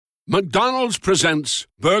McDonald's presents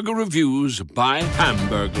Burger Reviews by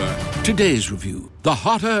Hamburglar. Today's review, the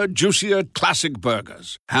hotter, juicier classic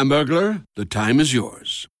burgers. Hamburglar, the time is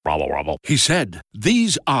yours. Bravo, bravo. He said,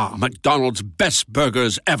 "These are McDonald's best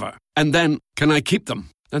burgers ever." And then, "Can I keep them?"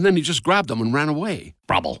 And then he just grabbed them and ran away.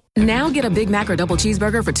 Bravo. Now get a Big Mac or double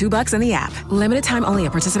cheeseburger for $2 in the app. Limited time only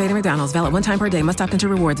at participating McDonald's. Valid one time per day. Must opt into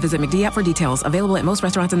rewards. Visit McD app for details. Available at most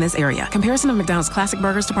restaurants in this area. Comparison of McDonald's classic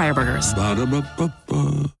burgers to prior burgers.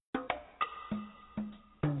 Ba-da-ba-ba-ba.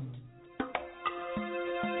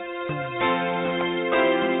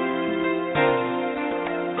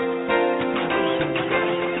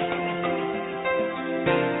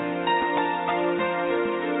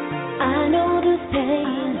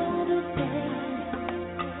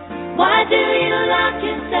 Why do you lock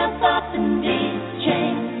yourself up in these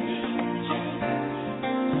chains?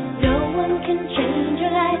 No one can change your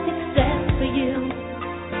life except for you.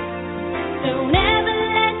 Don't ever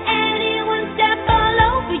let anyone step all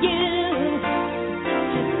over you.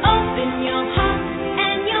 Just open your heart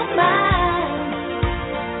and your mind.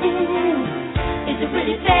 Is it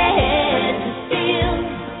really fair to feel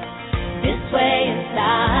this way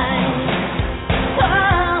inside?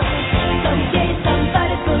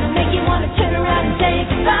 Turn around and say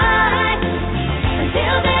goodbye.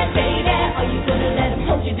 Until then, baby, are you gonna let him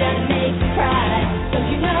hold you down and make you cry? Don't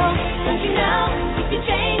you know, if you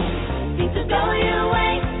change, things will go your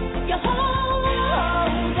way. If you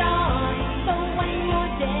hold on for one more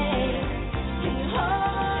day, can you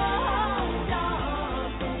hold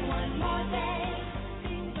on for one more day?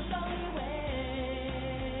 Things will go your way.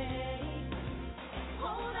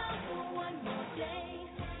 Hold on for one more day.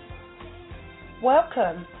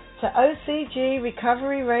 Welcome to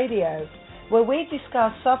OCGRadio, where we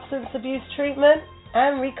discuss substance abuse treatment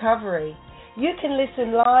and recovery. You can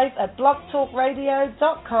listen live at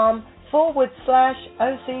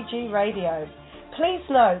blogtalkradio.com/OCGRadio. Please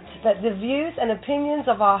note that the views and opinions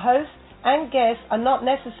of our hosts and guests are not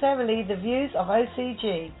necessarily the views of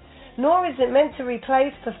OCG, nor is it meant to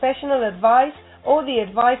replace professional advice or the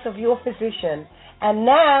advice of your physician. And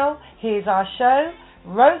now, here's our show,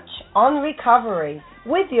 Roach on Recovery,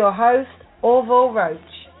 with your host, Orville Roach.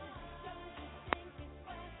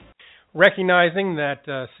 Recognizing that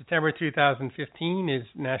September 2015 is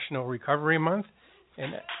National Recovery Month,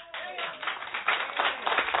 and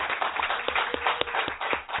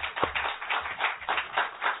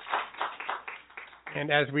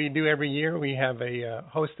as we do every year, we have a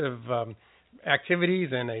host of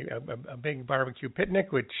activities and a big barbecue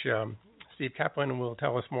picnic, which Steve Kaplan will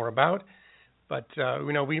tell us more about. But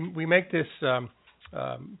we make this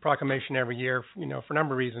proclamation every year, for a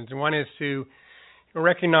number of reasons. And one is to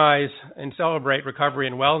recognize and celebrate recovery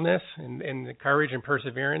and wellness and the courage and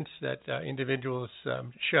perseverance that individuals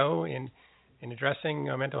show in addressing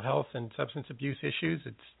mental health and substance abuse issues.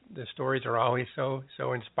 The stories are always so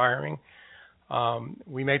inspiring.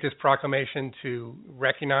 We make this proclamation to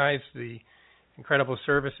recognize the incredible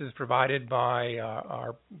services provided by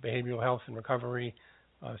our Behavioral Health and Recovery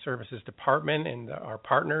Services Department and our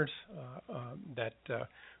partners that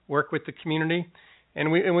work with the community,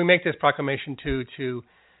 and we make this proclamation to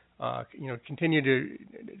continue to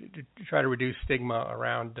try to reduce stigma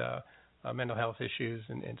around mental health issues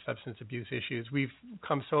and substance abuse issues. We've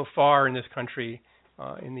come so far in this country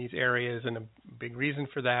in these areas, and a big reason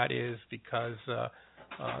for that is because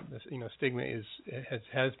stigma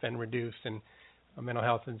has been reduced, and mental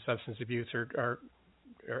health and substance abuse are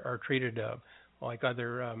treated like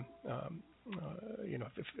other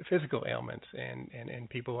physical ailments, and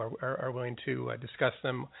people are willing to discuss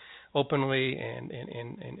them openly and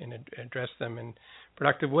address them in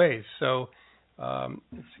productive ways. So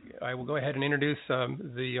I will go ahead and introduce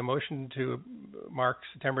the motion to mark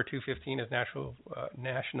September 2015 as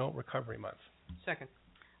National Recovery Month. Second.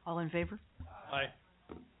 All in favor? Aye.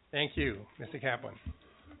 Thank you, Mr. Kaplan.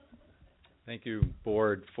 Thank you,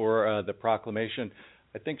 Board, for the proclamation.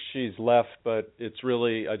 I think she's left, but it's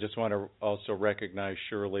really, I just want to also recognize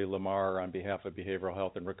Shirley Lamar on behalf of Behavioral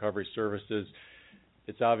Health and Recovery Services.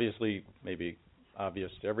 It's obviously, maybe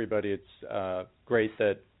obvious to everybody, it's great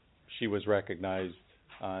that she was recognized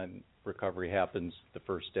on Recovery Happens the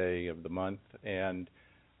first day of the month. And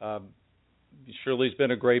Shirley's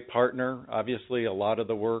been a great partner. Obviously, a lot of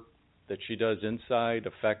the work that she does inside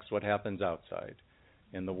affects what happens outside.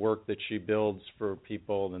 And the work that she builds for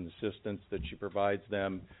people and the assistance that she provides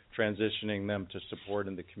them, transitioning them to support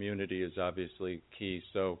in the community is obviously key.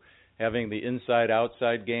 So having the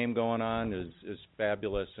inside-outside game going on is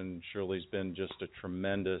fabulous, and Shirley's been just a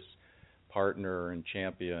tremendous partner and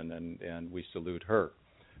champion, and we salute her.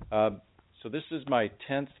 So this is my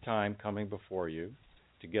 10th time coming before you,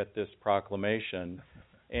 to get this proclamation.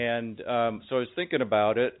 And so I was thinking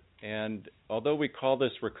about it, and although we call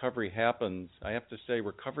this Recovery Happens, I have to say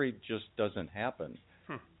recovery just doesn't happen.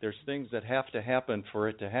 There's things that have to happen for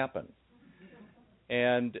it to happen.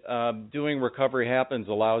 And doing Recovery Happens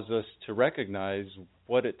allows us to recognize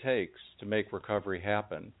what it takes to make recovery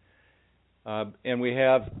happen. And we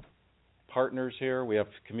have partners here, we have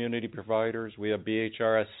community providers, we have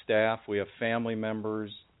BHRS staff, we have family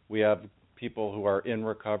members, we have people who are in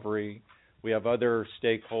recovery, we have other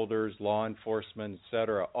stakeholders, law enforcement, et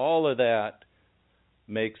cetera. All of that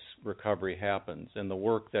makes recovery happen. And the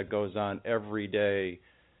work that goes on every day,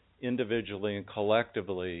 individually and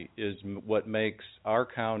collectively, is what makes our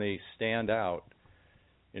county stand out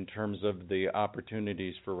in terms of the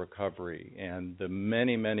opportunities for recovery and the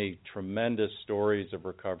many, many tremendous stories of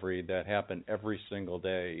recovery that happen every single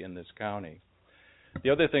day in this county. The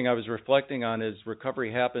other thing I was reflecting on is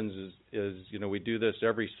Recovery Happens is we do this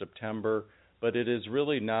every September, but it is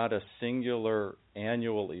really not a singular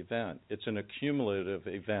annual event. It's an accumulative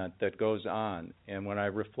event that goes on. And when I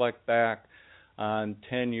reflect back on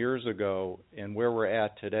 10 years ago and where we're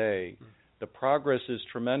at today, the progress is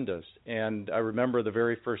tremendous. And I remember the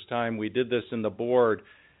very first time we did this in the board,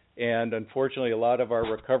 and unfortunately a lot of our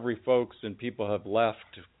recovery folks and people have left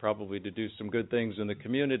probably to do some good things in the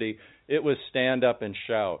community. It was stand up and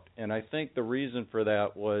shout. And I think the reason for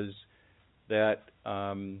that was that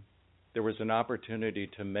there was an opportunity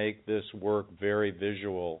to make this work very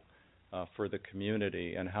visual for the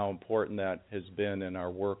community and how important that has been in our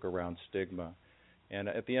work around stigma. And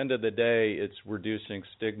at the end of the day, it's reducing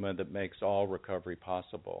stigma that makes all recovery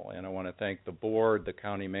possible. And I want to thank the board, the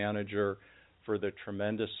county manager, for the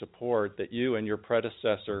tremendous support that you and your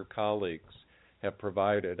predecessor colleagues have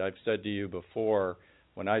provided. I've said to you before,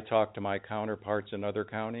 when I talk to my counterparts in other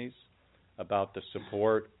counties about the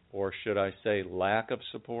support, or should I say lack of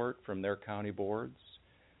support from their county boards,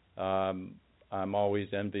 I'm always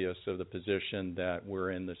envious of the position that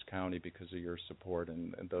we're in this county because of your support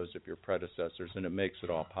and those of your predecessors, and it makes it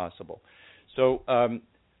all possible. So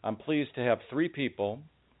I'm pleased to have three people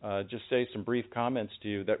just say some brief comments to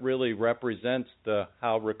you that really represents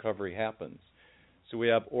how recovery happens. So we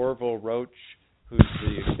have Orville Roach, who's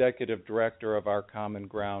the executive director of our Common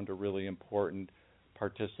Ground, a really important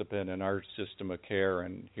participant in our system of care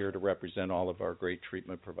and here to represent all of our great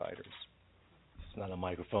treatment providers. It's not a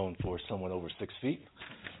microphone for someone over 6 feet.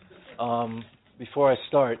 Before I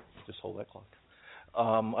start, just hold that clock.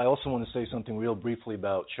 I also want to say something real briefly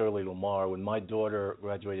about Shirley Lamar. When my daughter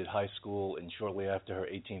graduated high school and shortly after her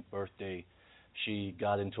 18th birthday, she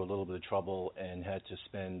got into a little bit of trouble and had to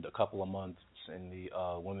spend a couple of months in the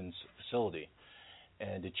women's facility.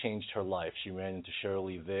 And it changed her life. She ran into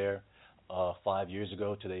Shirley there 5 years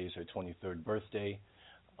ago. Today is her 23rd birthday.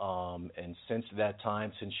 And since that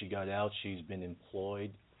time, since she got out, she's been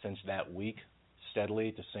employed since that week steadily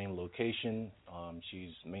at the same location. She's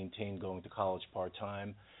maintained going to college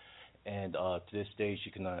part-time. And to this day, she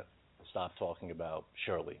cannot stop talking about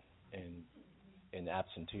Shirley. And in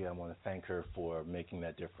absentee, I want to thank her for making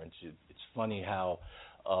that difference. It's funny how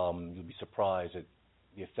you'll be surprised at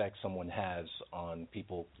the effect someone has on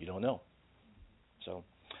people you don't know. So,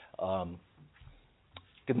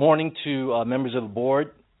 good morning to members of the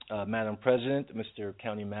board, Madam President, Mr.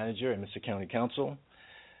 County Manager, and Mr. County Council.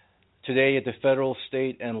 Today at the federal,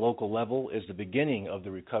 state, and local level is the beginning of the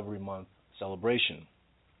Recovery Month celebration.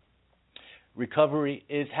 Recovery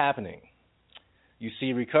is happening. You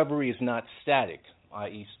see, recovery is not static,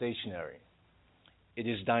 i.e. stationary. It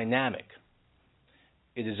is dynamic.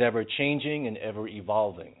 It is ever-changing and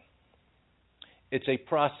ever-evolving. It's a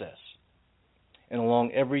process, and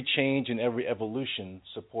along every change and every evolution,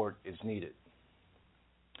 support is needed.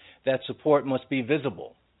 That support must be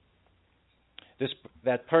visible.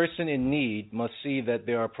 That person in need must see that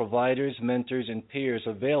there are providers, mentors, and peers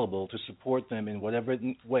available to support them in whatever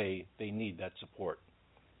way they need that support.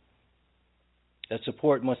 That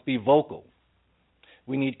support must be vocal.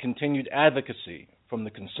 We need continued advocacy from the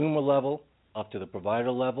consumer level, up to the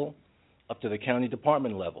provider level, up to the county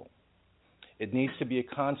department level. It needs to be a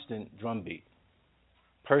constant drumbeat.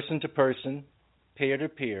 Person to person, peer to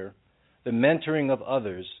peer, the mentoring of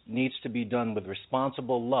others needs to be done with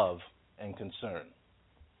responsible love and concern.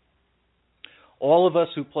 All of us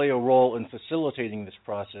who play a role in facilitating this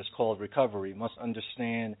process called recovery must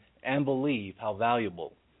understand and believe how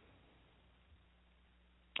valuable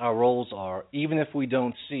our roles are, even if we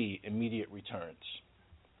don't see immediate returns.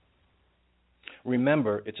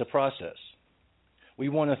 Remember, it's a process. We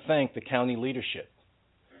want to thank the county leadership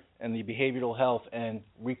and the Behavioral Health and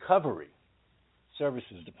Recovery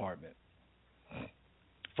Services Department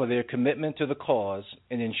for their commitment to the cause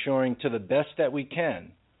in ensuring to the best that we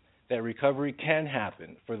can that recovery can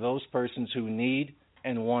happen for those persons who need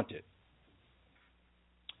and want it.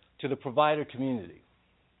 To the provider community,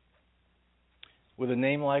 with a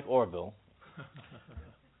name like Orville,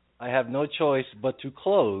 I have no choice but to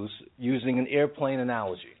close using an airplane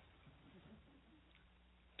analogy.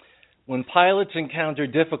 When pilots encounter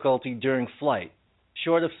difficulty during flight,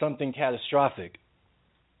 short of something catastrophic,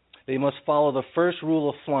 they must follow the first rule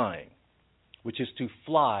of flying, which is to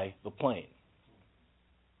fly the plane.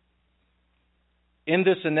 In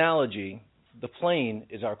this analogy, the plane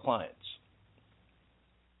is our clients,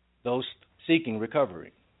 those seeking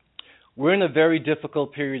recovery. We're in a very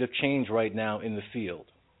difficult period of change right now in the field.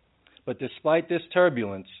 But despite this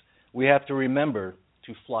turbulence, we have to remember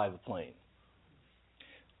to fly the plane.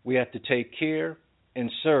 We have to take care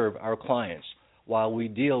and serve our clients while we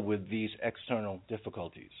deal with these external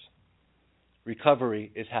difficulties.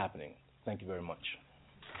 Recovery is happening. Thank you very much.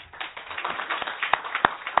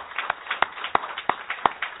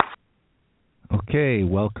 Okay,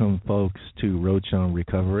 welcome folks to Roach on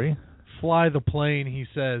Recovery. Fly the plane, he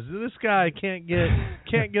says. This guy can't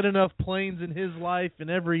get enough planes in his life.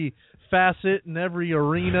 In every facet, in every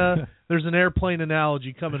arena, there's an airplane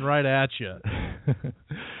analogy coming right at you.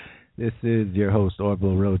 This is your host,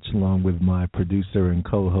 Orville Roach, along with my producer and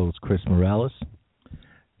co-host, Chris Morales.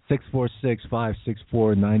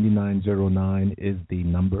 646-564-9909 is the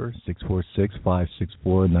number.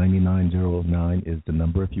 646-564-9909 is the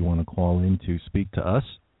number if you want to call in to speak to us.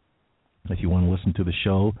 If you want to listen to the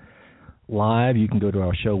show live, you can go to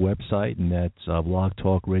our show website, and that's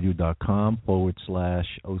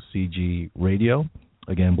blogtalkradio.com/OCGRadio.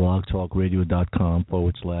 Again,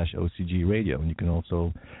 blogtalkradio.com/OCGRadio. And you can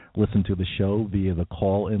also listen to the show via the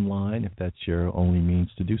call-in line if that's your only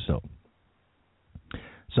means to do so.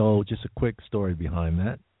 So just a quick story behind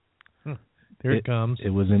that. Here it comes.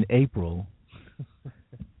 It was in April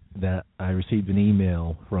that I received an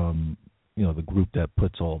email from the group that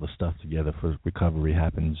puts all the stuff together for Recovery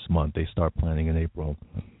Happens Month. They start planning in April.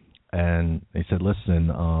 And they said,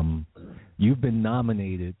 listen, you've been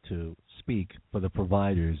nominated to speak for the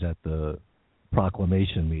providers at the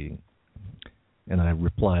proclamation meeting. And I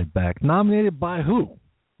replied back, nominated by who?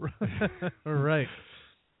 Right.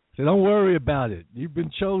 So don't worry about it. You've been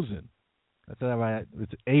chosen. I said, all right,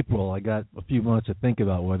 it's April. I got a few months to think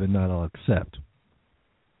about whether or not I'll accept.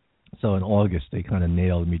 So in August, they kind of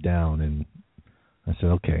nailed me down, and I said,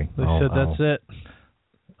 okay. They said that's it.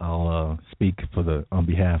 I'll speak on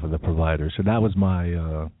behalf of the providers. So that was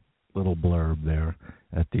my little blurb there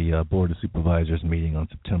at the Board of Supervisors meeting on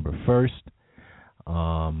September 1st,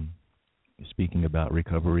 speaking about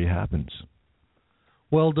Recovery Happens.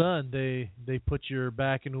 Well done. They put your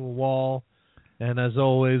back into a wall, and as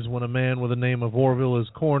always, when a man with the name of Orville is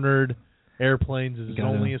cornered, airplanes is his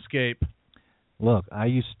only escape. Look, I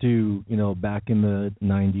used to, back in the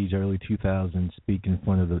 90s, early 2000s, speak in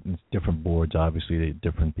front of the different boards. Obviously,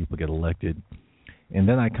 different people get elected. And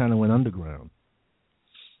then I kind of went underground,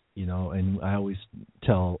 and I always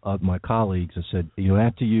tell my colleagues, I said,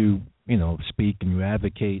 after you, speak and you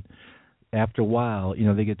advocate, after a while,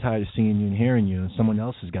 they get tired of seeing you and hearing you, and someone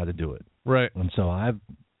else has got to do it. Right. And so I've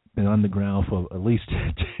been underground for at least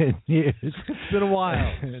 10 years. It's been a while.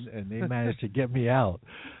 and they managed to get me out.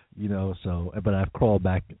 But I've crawled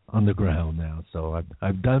back underground now. So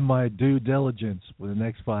I've done my due diligence for the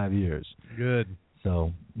next 5 years. Good.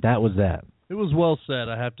 So that was that. It was well said,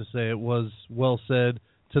 I have to say. It was well said,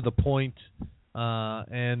 to the point,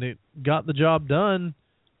 and it got the job done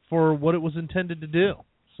for what it was intended to do.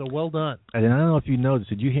 So well done. And I don't know if you noticed,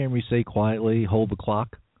 did you hear me say quietly, hold the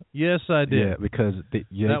clock? Yes, I did. Yeah, because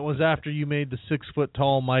that was after you made the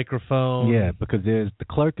 6-foot-tall microphone. Yeah, because the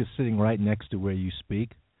clerk is sitting right next to where you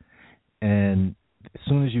speak. And as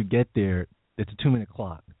soon as you get there, it's a 2-minute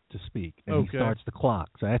clock to speak, and he starts the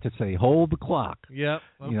clock. So I have to say, hold the clock. Yep.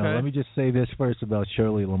 Okay. Let me just say this first about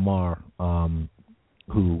Shirley Lamar,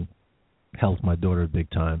 who helped my daughter big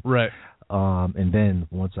time. Right. And then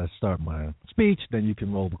once I start my speech, then you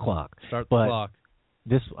can roll the clock. Start the clock.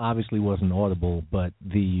 This obviously wasn't audible, but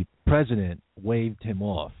the president waved him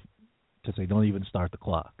off to say, don't even start the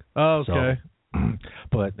clock. Oh, okay. So,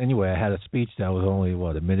 but anyway, I had a speech that was only,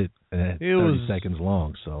 a minute and 30 seconds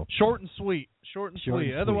long. So short and sweet. Short and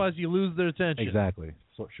sweet. Otherwise, you lose their attention. Exactly.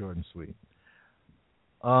 Short and sweet.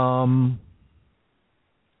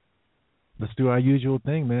 Let's do our usual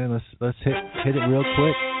thing, man. Let's hit it real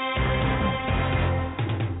quick.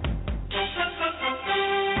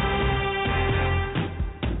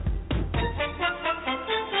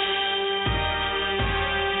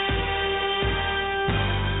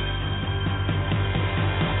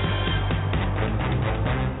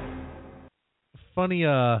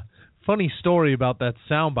 funny story about that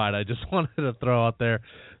soundbite I just wanted to throw out there.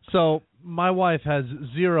 So my wife has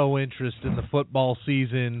zero interest in the football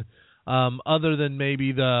season, other than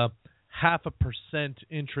maybe the 0.5%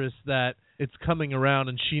 interest that it's coming around,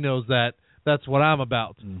 and she knows that that's what I'm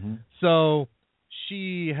about. Mm-hmm. So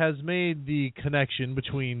she has made the connection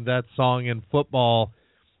between that song and football.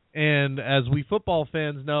 And as we football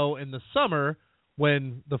fans know, in the summer,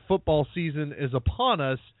 when the football season is upon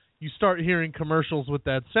us, you start hearing commercials with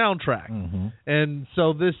that soundtrack. Mm-hmm. And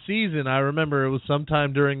so this season, I remember it was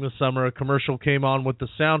sometime during the summer, a commercial came on with the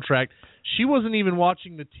soundtrack. She wasn't even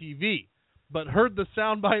watching the TV, but heard the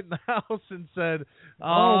soundbite in the house and said,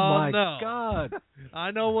 "Oh my no. God,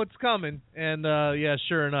 I know what's coming." And yeah,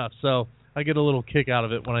 sure enough. So I get a little kick out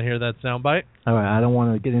of it when I hear that soundbite. All right, I don't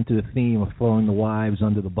want to get into the theme of throwing the wives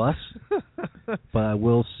under the bus, but I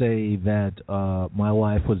will say that my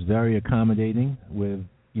wife was very accommodating with,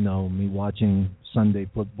 me watching Sunday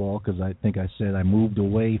football, because I think I said I moved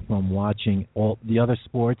away from watching all the other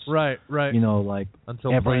sports. Right. Like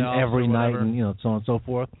until every night, and so on and so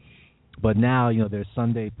forth. But now, there's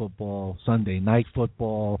Sunday football, Sunday night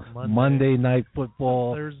football, Monday night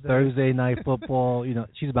football, Thursday night football.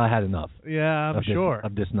 She's about had enough. Yeah, I'm sure.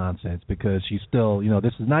 Of this nonsense, because she's still,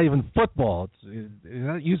 this is not even football. It's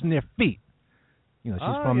not using their feet. She's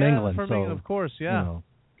from England. From so, England, of course, yeah.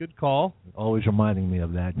 Good call. Always reminding me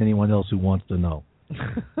of that. Anyone else who wants to know.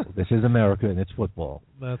 This is America, and it's football.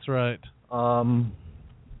 That's right. So I'm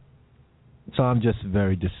just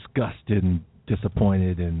very disgusted and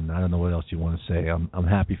disappointed, and I don't know what else you want to say. I'm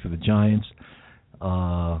happy for the Giants,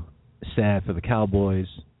 sad for the Cowboys,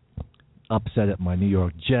 upset at my New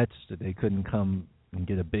York Jets that they couldn't come and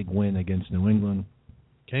get a big win against New England.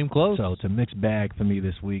 Came close. So it's a mixed bag for me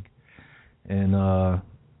this week, and I'll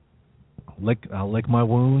lick my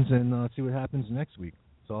wounds and see what happens next week.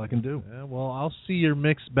 That's all I can do. Yeah, well, I'll see your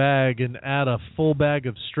mixed bag and add a full bag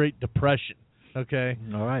of straight depression. Okay.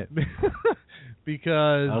 All right.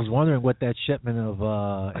 Because I was wondering what that shipment of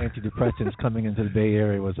antidepressants coming into the Bay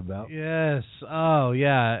Area was about. Yes. Oh,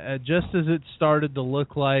 yeah. Just as it started to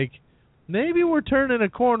look like maybe we're turning a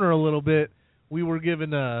corner a little bit, we were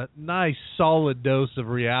given a nice solid dose of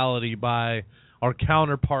reality by our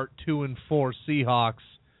counterpart 2-4 Seahawks.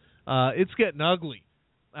 It's getting ugly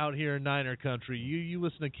out here in Niner country. You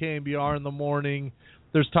listen to KMBR in the morning.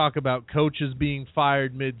 There's talk about coaches being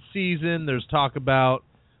fired mid-season. There's talk about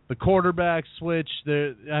the quarterback switch.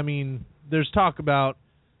 There's talk about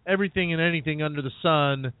everything and anything under the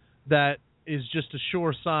sun that is just a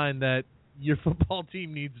sure sign that your football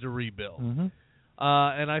team needs to rebuild. Mm-hmm.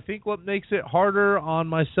 And I think what makes it harder on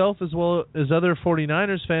myself as well as other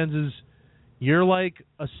 49ers fans is you're like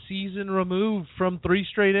a season removed from 3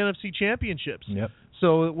 straight NFC championships. Yep.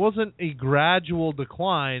 So it wasn't a gradual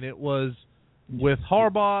decline. It was with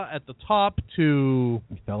Harbaugh at the top to...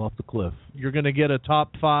 He fell off the cliff. You're going to get a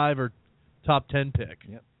top 5 or top 10 pick.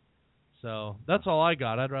 Yep. So that's all I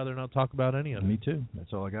got. I'd rather not talk about any of it. Me too.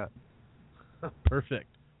 That's all I got. Perfect.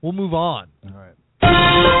 We'll move on. All right.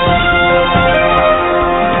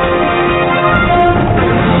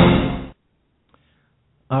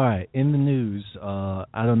 All right. In the news,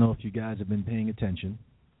 I don't know if you guys have been paying attention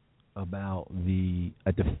about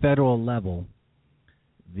at the federal level,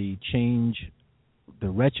 the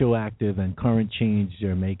retroactive and current change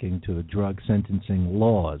they're making to the drug sentencing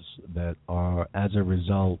laws that are, as a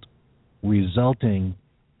result, resulting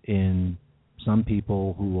in some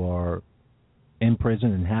people who are in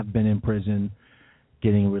prison and have been in prison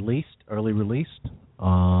getting early released,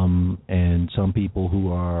 and some people who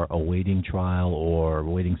are awaiting trial or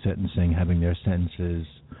awaiting sentencing having their sentences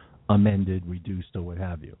amended, reduced, or what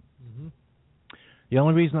have you. Mm-hmm. The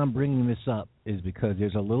only reason I'm bringing this up is because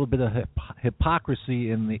there's a little bit of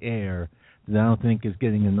hypocrisy in the air that I don't think is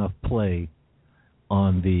getting enough play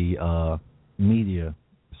on the media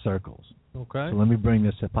circles. Okay. So let me bring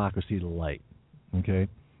this hypocrisy to light. Okay.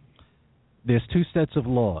 There's 2 sets of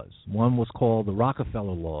laws. One was called the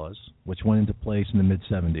Rockefeller laws, which went into place in the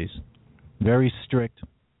mid-'70s. Very strict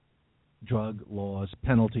drug laws,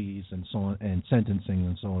 penalties, and so on, and sentencing,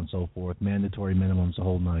 and so on and so forth, mandatory minimums, the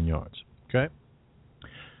whole 9 yards. Okay.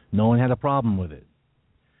 No one had a problem with it.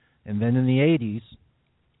 And then in the 80s,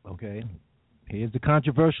 okay, here's the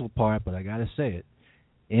controversial part, but I got to say it.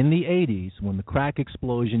 In the 80s, when the crack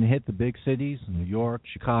explosion hit the big cities, New York,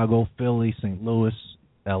 Chicago, Philly, St. Louis,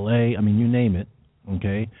 L.A., you name it,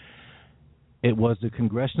 okay, it was the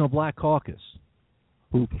Congressional Black Caucus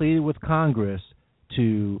who pleaded with Congress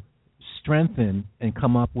to strengthen and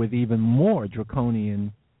come up with even more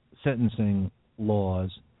draconian sentencing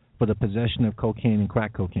laws for the possession of cocaine and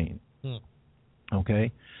crack cocaine.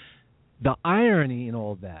 Okay? The irony in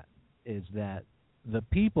all that is that the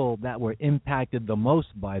people that were impacted the most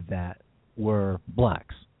by that were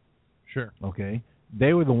blacks. Sure. Okay?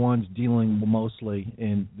 They were the ones dealing mostly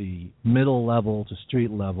in the middle level to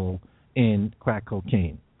street level in crack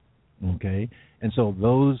cocaine. Okay? And so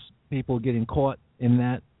those people getting caught in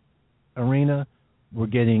that arena were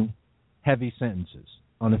getting heavy sentences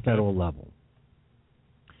on the federal level.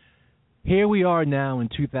 Here we are now in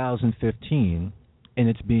 2015, and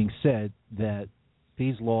it's being said that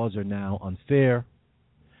these laws are now unfair.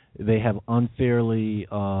 They have unfairly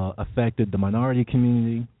affected the minority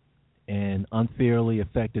community and unfairly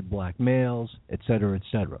affected black males, et cetera, et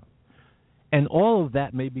cetera. And all of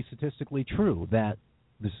that may be statistically true, that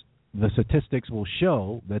the statistics will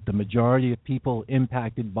show that the majority of people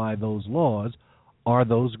impacted by those laws are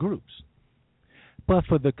those groups. But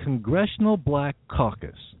for the Congressional Black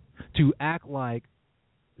Caucus to act like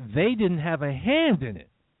they didn't have a hand in it,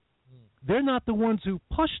 they're not the ones who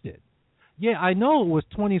pushed it. Yeah, I know it was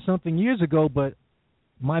 20-something years ago, but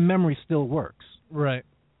my memory still works. Right.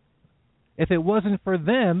 If it wasn't for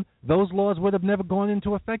them, those laws would have never gone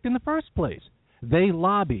into effect in the first place. They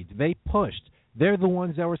lobbied. They pushed. They're the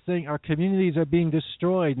ones that were saying our communities are being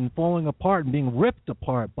destroyed and falling apart and being ripped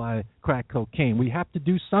apart by crack cocaine. We have to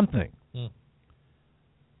do something.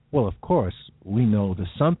 Well, of course, we know the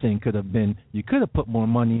something could have been, you could have put more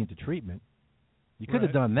money into treatment. You could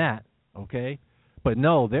have done that, okay? But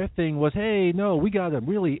no, their thing was, hey, no, we got to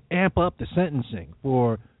really amp up the sentencing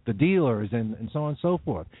for the dealers and so on and so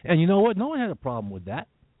forth. And you know what? No one had a problem with that.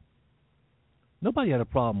 Nobody had a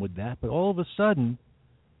problem with that. But all of a sudden,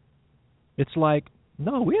 it's like,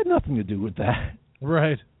 no, we had nothing to do with that.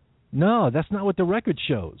 Right. No, that's not what the record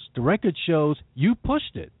shows. The record shows you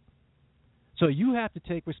pushed it. So you have to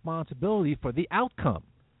take responsibility for the outcome,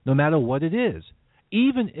 no matter what it is,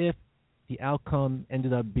 even if the outcome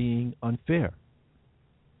ended up being unfair,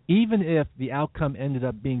 even if the outcome ended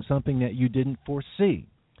up being something that you didn't foresee.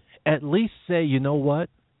 At least say, you know what,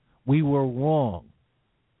 we were wrong.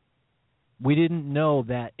 We didn't know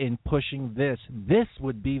that in pushing this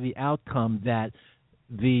would be the outcome, that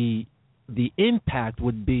the impact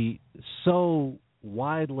would be so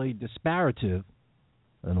widely disparative,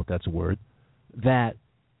 I don't know if that's a word, that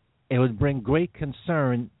it would bring great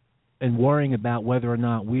concern and worrying about whether or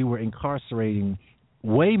not we were incarcerating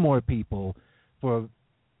way more people for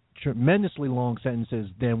tremendously long sentences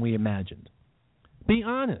than we imagined. Be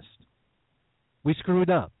honest. We screwed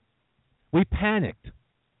up. We panicked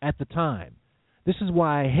at the time. This is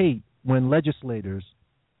why I hate when legislators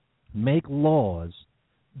make laws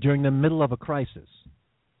during the middle of a crisis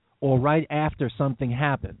or right after something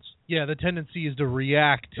happens. Yeah, the tendency is to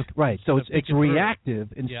react. Right, so it's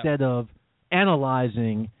reactive instead of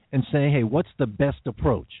analyzing and saying, hey, what's the best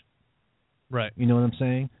approach? Right. You know what I'm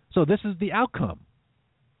saying? So this is the outcome.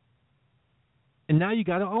 And now you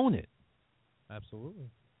got to own it. Absolutely.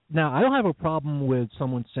 Now, I don't have a problem with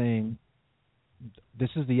someone saying, this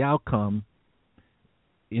is the outcome,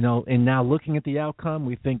 you know, and now looking at the outcome,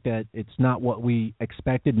 we think that it's not what we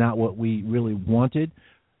expected, not what we really wanted.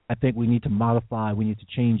 I think we need to modify, we need to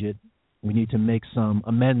change it, we need to make some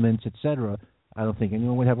amendments, etc. I don't think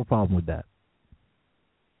anyone would have a problem with that.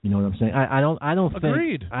 You know what I'm saying? I don't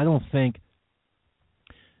Agreed. think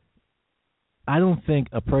I don't think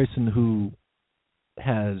a person who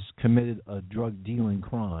has committed a drug dealing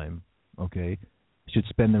crime, okay, should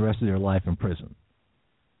spend the rest of their life in prison.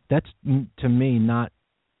 That's to me not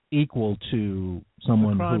equal to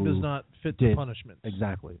someone the crime who does not fit did the punishment.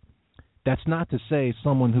 Exactly. That's not to say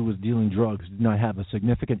someone who was dealing drugs did not have a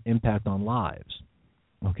significant impact on lives.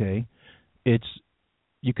 Okay,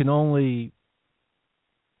 you can only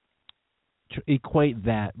equate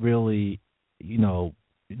that really. You know,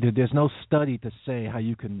 there's no study to say how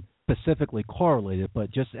you can specifically correlate it,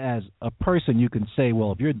 but just as a person, you can say,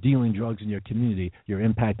 well, if you're dealing drugs in your community, you're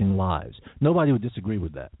impacting lives. Nobody would disagree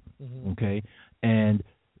with that. Mm-hmm. Okay, and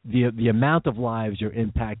the amount of lives you're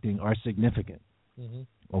impacting are significant. Mm-hmm.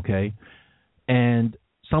 Okay, and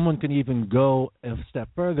someone can even go a step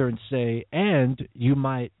further and say, and you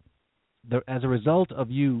might, as a result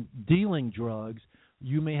of you dealing drugs,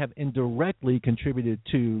 you may have indirectly contributed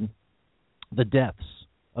to the deaths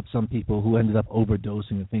of some people who ended up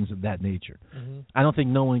overdosing and things of that nature. Mm-hmm. I don't think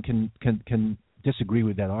no one can disagree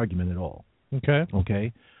with that argument at all. Okay.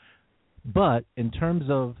 Okay, but in terms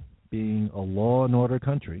of being a law and order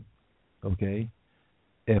country, okay,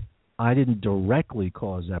 if I didn't directly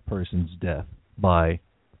cause that person's death by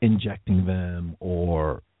injecting them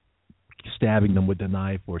or stabbing them with the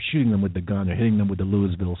knife or shooting them with the gun or hitting them with the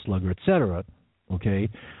Louisville slugger, etc., okay,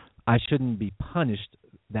 I shouldn't be punished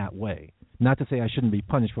that way. Not to say I shouldn't be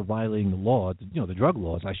punished for violating the law, the drug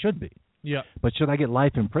laws. I should be. Yeah. But should I get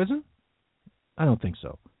life in prison? I don't think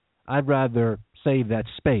so. I'd rather save that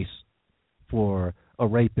space for a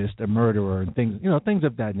rapist, a murderer, and things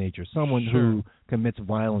of that nature. Someone who commits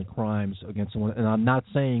violent crimes against someone. And I'm not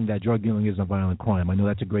saying that drug dealing isn't a violent crime. I know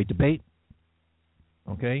that's a great debate.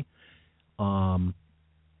 Okay?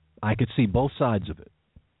 I could see both sides of it.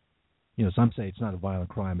 Some say it's not a violent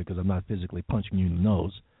crime because I'm not physically punching you in the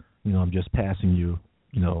nose. I'm just passing you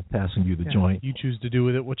the joint. You choose to do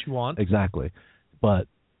with it what you want. Exactly. But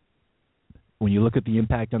when you look at the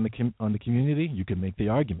impact on the community, you can make the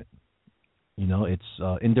argument.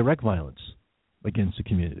 It's indirect violence against the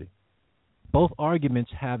community. Both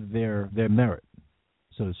arguments have their merit,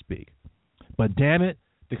 so to speak. But damn it,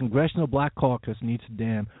 the Congressional Black Caucus needs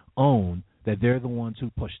to own that they're the ones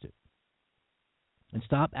who pushed it. And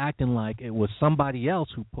stop acting like it was somebody else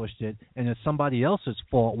who pushed it and it's somebody else's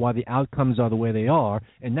fault why the outcomes are the way they are,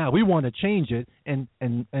 and now we want to change it and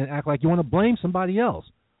act like you want to blame somebody else.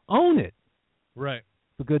 Own it. Right.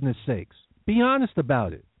 For goodness sakes. Be honest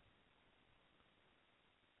about it.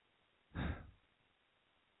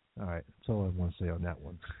 All right, that's all I want to say on that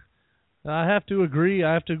one. I have to agree.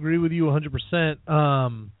 I have to agree with you 100%.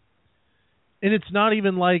 And it's not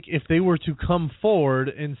even like if they were to come forward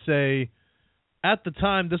and say, at the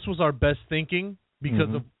time, this was our best thinking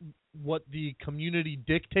because of what the community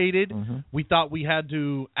dictated. We thought we had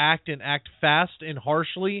to act fast and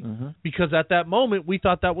harshly because at that moment we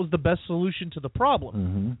thought that was the best solution to the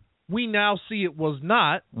problem. We now see it was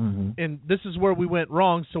not, and this is where we went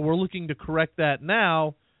wrong, so we're looking to correct that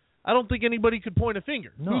now. I don't think anybody could point a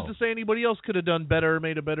finger. No. Who's to say anybody else could have done better or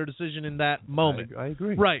made a better decision in that moment? I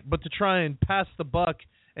agree. Right, but to try and pass the buck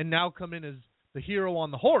and now come in as the hero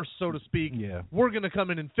on the horse, so to speak, we're going to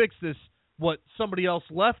come in and fix this, what somebody else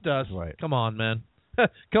left us. Right. Come on, man.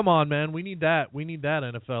 Come on, man. We need that. We need that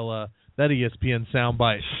NFL, that ESPN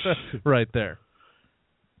soundbite right there.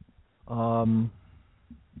 And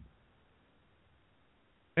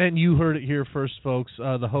you heard it here first, folks.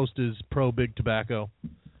 The host is pro-big tobacco.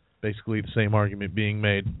 Basically the same argument being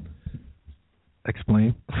made.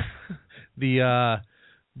 Explain. The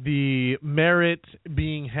merit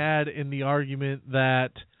being had in the argument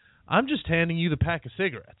that I'm just handing you the pack of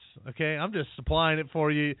cigarettes, okay? I'm just supplying it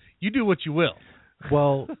for you. You do what you will.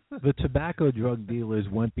 Well, the tobacco drug dealers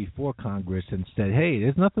went before Congress and said, "Hey,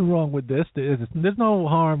 there's nothing wrong with this. There's no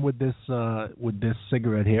harm with this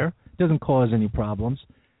cigarette here. It doesn't cause any problems."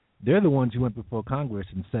 They're the ones who went before Congress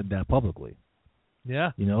and said that publicly.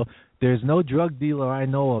 Yeah. There's no drug dealer I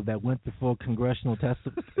know of that went before congressional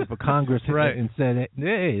for Congress and said,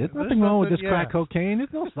 "Hey, there's nothing wrong with this crack cocaine.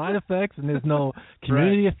 There's no side effects, and there's no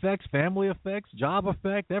community effects, family effects, job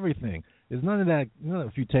effect, everything. There's none of that.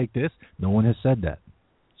 If you take this, no one has said that.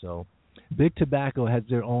 So, big tobacco has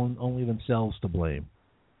only themselves to blame,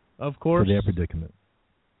 of course, for their predicament.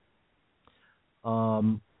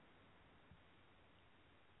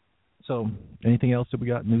 So, anything else that we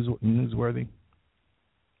got newsworthy?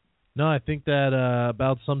 No, I think that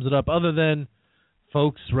about sums it up. Other than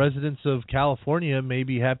folks, residents of California may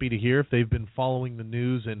be happy to hear if they've been following the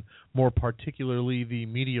news, and more particularly the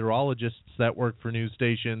meteorologists that work for news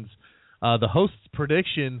stations. The host's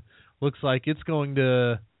prediction looks like it's going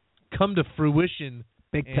to come to fruition.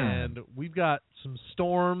 Big time. And we've got some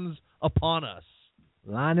storms upon us.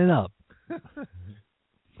 Lining up.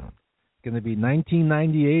 Going to be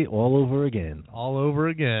 1998 all over again. All over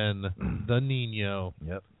again. The Nino.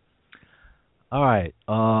 Yep. All right.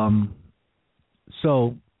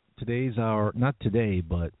 So today's not today,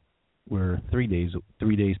 but we're 3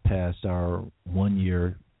 days past our 1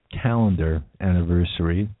 year calendar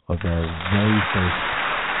anniversary of our very first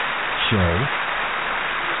show.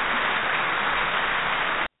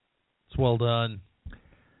 It's well done.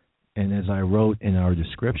 And as I wrote in our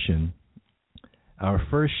description, our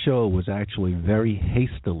first show was actually very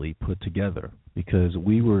hastily put together because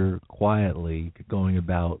we were quietly going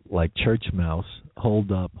about like church mouse.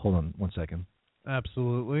 Hold on 1 second.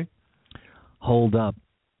 Absolutely. Holed up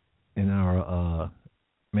in our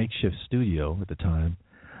makeshift studio at the time,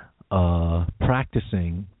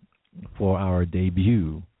 practicing for our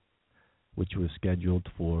debut, which was scheduled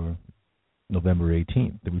for November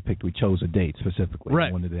 18th. We chose a date specifically. Right.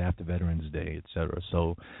 We wanted it after Veterans Day, et cetera.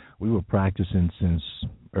 So we were practicing since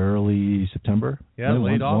early September. Yeah,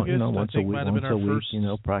 late August. Once a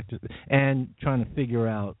week, practice and trying to figure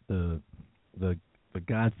out the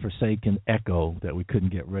godforsaken echo that we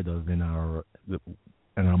couldn't get rid of in our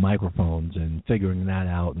microphones, and figuring that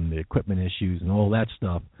out, and the equipment issues and all that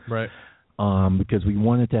stuff. Right. Because we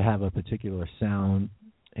wanted to have a particular sound,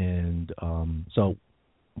 and so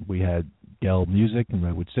we had Gel Music in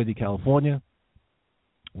Redwood City, California.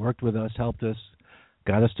 Worked with us, helped us,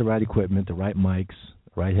 got us the right equipment, the right mics,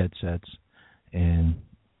 the right headsets, and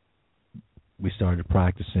we started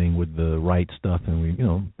practicing with the right stuff, and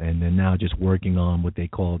and then now just working on what they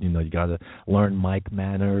called, you got to learn mic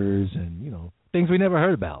manners and things we never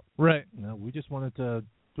heard about. Right. We just wanted to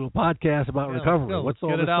do a podcast about recovery. Let's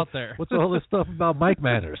get it out there. What's all this stuff about mic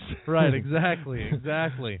manners? Right.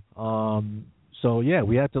 Exactly. So yeah,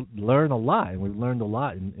 we had to learn a lot, and we learned a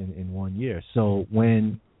lot in 1 year. So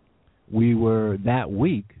when we were that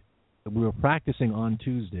week, we were practicing on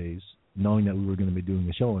Tuesdays, knowing that we were going to be doing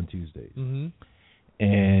the show on Tuesdays. Mm-hmm.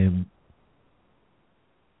 And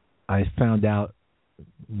I found out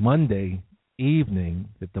Monday evening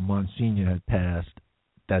that the Monsignor had passed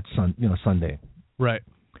that Sunday. Right.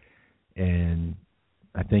 And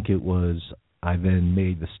I think it was, I then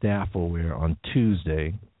made the staff aware on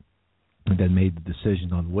Tuesday, and then made the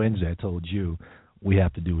decision on Wednesday. I told you we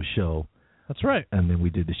have to do a show. That's right. And then we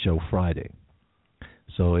did the show Friday.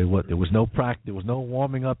 So it was no practice. There was no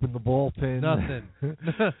warming up in the bullpen. Nothing.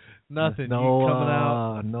 Nothing. No, you coming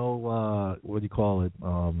out. No. What do you call it?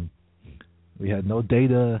 We had no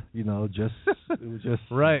data. It was just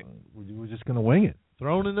right. We were just gonna wing it.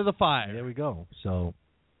 Thrown into the fire. There we go. So,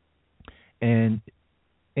 and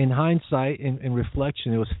in hindsight, in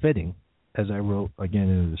reflection, it was fitting, as I wrote again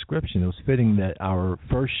in the description. It was fitting that our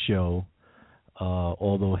first show,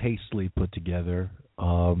 although hastily put together,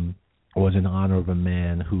 was in honor of a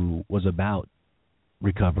man who was about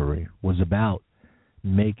recovery, was about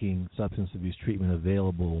making substance abuse treatment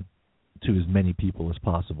available to as many people as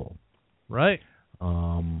possible. Right.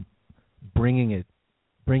 Bringing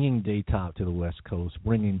Daytop to the West Coast,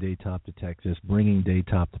 bringing Daytop to Texas, bringing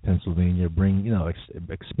Daytop to Pennsylvania,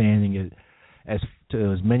 expanding it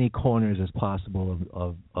to as many corners as possible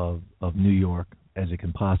of New York as it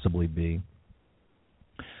can possibly be.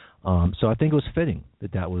 So I think it was fitting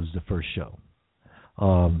that was the first show.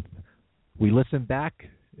 We listen back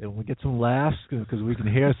and we get some laughs because we can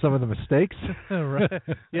hear some of the mistakes. Right.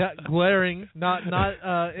 Yeah, glaring, not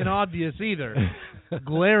inobvious either.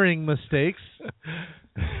 Glaring mistakes.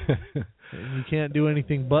 You can't do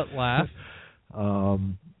anything but laugh.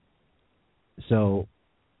 So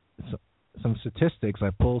some statistics.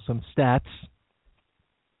 I pulled some stats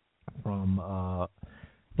from.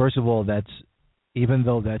 First of all, even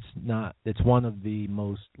though it's one of the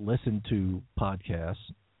most listened to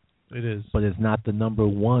podcasts. It is. But it's not the number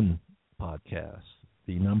one podcast.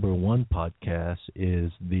 The number one podcast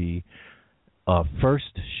is the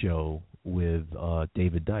first show with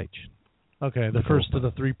David Deitch. Okay, the first of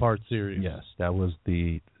the 3-part series. Yes, that was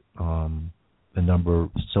the number.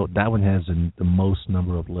 So that one has the most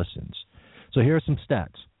number of listens. So here are some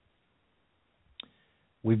stats.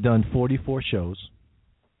 We've done 44 shows.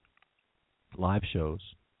 Live shows.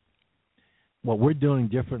 What we're doing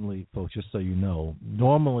differently, folks, just so you know,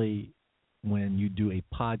 normally when you do a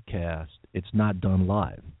podcast, it's not done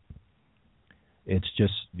live. It's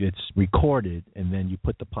recorded, and then you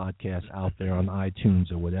put the podcast out there on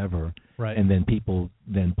iTunes or whatever, right? And then people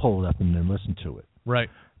then pull it up and then listen to it, right?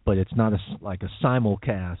 But it's not like a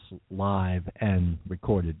simulcast live and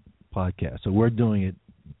recorded podcast. So we're doing it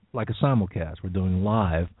like a simulcast. We're doing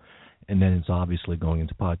live, and then it's obviously going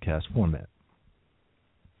into podcast format.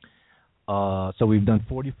 So we've done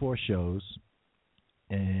 44 shows,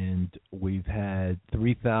 and we've had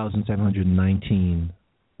 3,719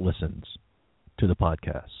 listens to the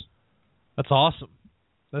podcast. That's awesome.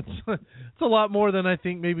 That's a lot more than I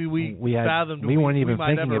think maybe we fathomed. We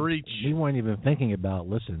might ever reach. We weren't even thinking about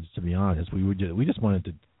listens, to be honest. We just wanted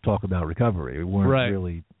to talk about recovery. We weren't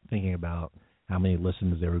really thinking about how many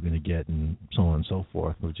listens they were going to get and so on and so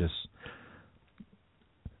forth. We just.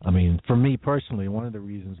 I mean, for me personally, one of the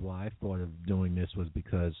reasons why I thought of doing this was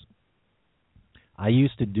because I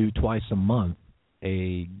used to do twice a month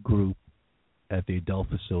a group at the adult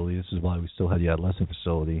facility. This is why we still had the adolescent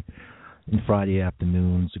facility. And Friday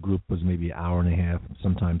afternoons, the group was maybe an hour and a half,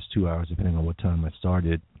 sometimes 2 hours, depending on what time I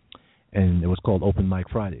started. And it was called Open Mic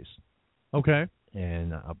Fridays. Okay.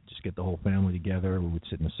 And I'd just get the whole family together. We would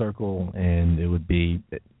sit in a circle, and it would be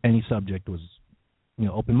any subject was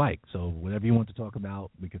open mic. So whatever you want to talk about,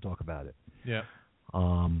 we could talk about it. Yeah.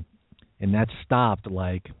 And that stopped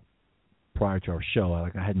prior to our show. I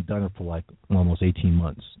hadn't done it for almost 18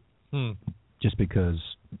 months. Just because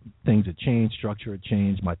things had changed, structure had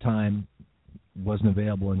changed, my time wasn't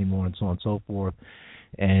available anymore, and so on and so forth.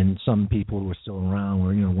 And some people who were still around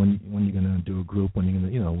were, when are you going to do a group? When are you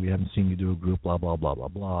going to, we haven't seen you do a group, blah, blah, blah, blah,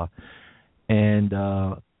 blah. And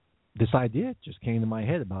this idea just came to my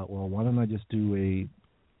head about, well, why don't I just do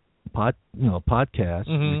podcast,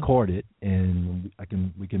 Mhm. record it, and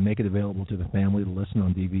we can make it available to the family to listen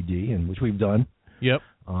on DVD, and which we've done. Yep.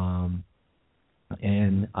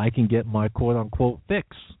 And I can get my quote unquote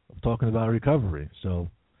fix of talking about recovery. So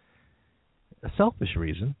a selfish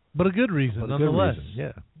reason, But a good reason, but a nonetheless. good reason.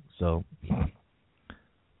 Yeah. So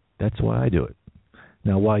that's why I do it.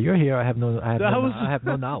 Now, while you're here, I have no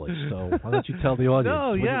knowledge. So why don't you tell the audience?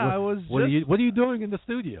 No, I was. What are you doing in the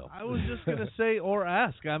studio? I was just gonna say or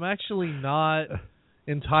ask. I'm actually not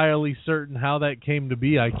entirely certain how that came to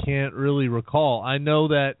be. I can't really recall. I know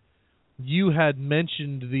that you had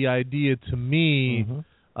mentioned the idea to me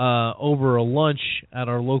over a lunch at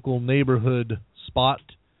our local neighborhood spot.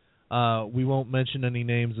 We won't mention any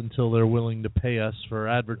names until they're willing to pay us for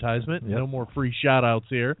advertisement. Yep. No more free shout-outs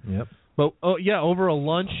here. Yep. But, over a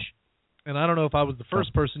lunch, and I don't know if I was the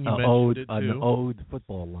first person you mentioned it to. An owed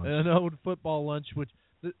football lunch. An owed football lunch, which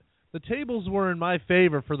the tables were in my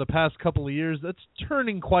favor for the past couple of years. That's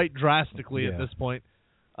turning quite drastically at this point.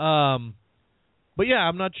 But,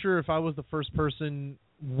 I'm not sure if I was the first person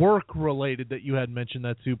work-related that you had mentioned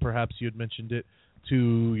that to. Perhaps you had mentioned it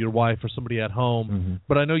to your wife or somebody at home. Mm-hmm.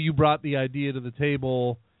 But I know you brought the idea to the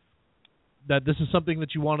table that this is something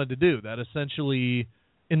that you wanted to do, that essentially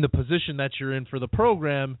in the position that you're in for the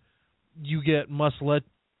program, you get much less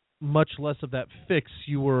of that fix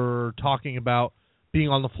you were talking about, being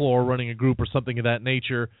on the floor, running a group or something of that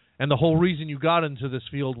nature. And the whole reason you got into this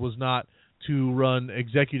field was not to run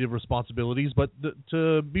executive responsibilities, but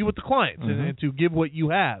to be with the clients and to give what you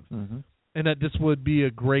have. Mm-hmm. And that this would be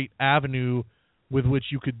a great avenue with which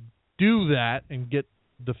you could do that and get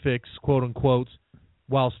the fix, quote unquote,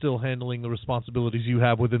 while still handling the responsibilities you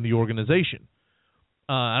have within the organization.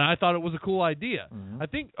 And I thought it was a cool idea. Mm-hmm. I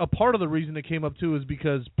think a part of the reason it came up, too, is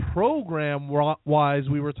because program-wise,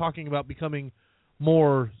 we were talking about becoming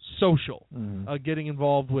more social, getting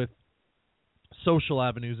involved with social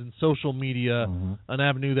avenues and social media, an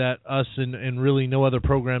avenue that us and really no other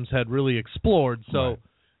programs had really explored. So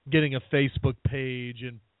getting a Facebook page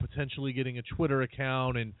and potentially getting a Twitter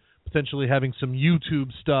account and potentially having some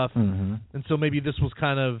YouTube stuff. And so maybe this was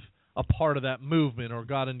kind of a part of that movement, or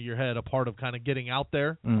got into your head, a part of kind of getting out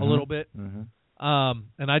there a little bit. And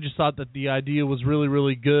I just thought that the idea was really,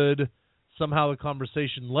 really good. Somehow the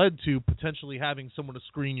conversation led to potentially having someone to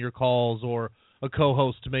screen your calls or a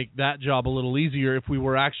co-host to make that job a little easier if we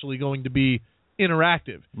were actually going to be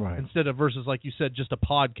interactive instead of versus, like you said, just a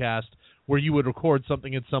podcast where you would record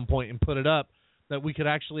something at some point and put it up, that we could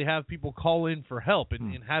actually have people call in for help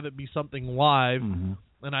and have it be something live.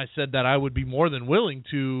 And I said that I would be more than willing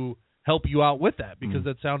to help you out with that because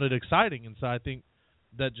that sounded exciting. And so I think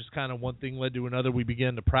that just kind of one thing led to another. We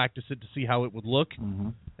began to practice it to see how it would look.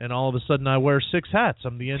 And all of a sudden I wear 6 hats.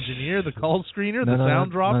 I'm the engineer, the call screener, the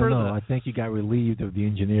sound dropper. No, I think you got relieved of the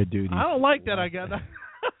engineer duty. I don't like that I got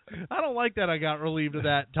I don't like that I got relieved of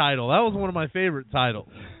that title. That was one of my favorite titles.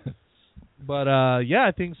 But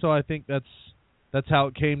I think so. I think that's how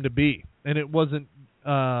it came to be. And it wasn't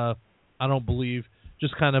I don't believe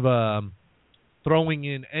just kind of throwing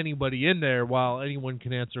in anybody in there while anyone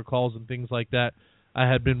can answer calls and things like that. I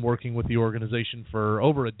had been working with the organization for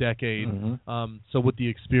over a decade, so with the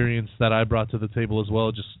experience that I brought to the table as well,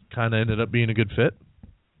 it just kind of ended up being a good fit.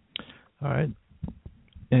 All right.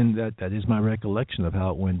 And that is my recollection of how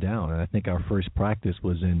it went down. And I think our first practice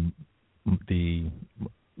was in the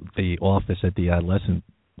office at the adolescent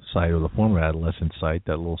site, or the former adolescent site,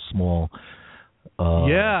 that little small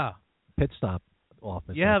pit stop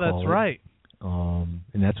office. Yeah, that's right.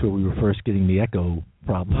 And that's where we were first getting the echo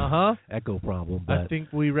problem. But I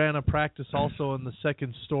think we ran a practice also in the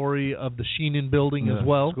second story of the Sheenan building as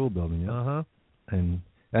well. School building, And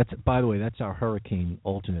that's, by the way, that's our hurricane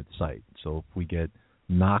alternate site. So if we get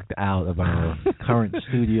knocked out of our current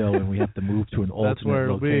studio and we have to move to an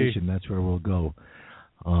alternate location, that's where we'll go.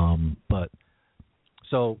 But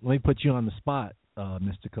so let me put you on the spot,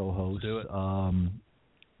 Mr. Co-host. Do it.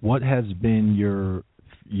 What has been your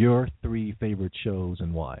 3 favorite shows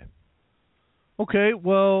and why? Okay,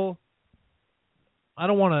 well, I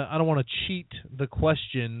don't want to cheat the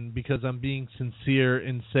question because I'm being sincere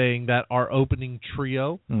in saying that our opening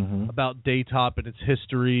trio about Daytop and its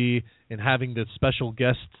history and having the special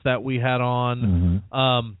guests that we had on,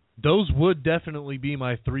 those would definitely be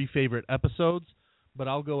my 3 favorite episodes. But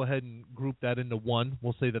I'll go ahead and group that into one.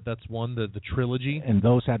 We'll say that that's one, the trilogy. And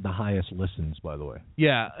those had the highest listens, by the way.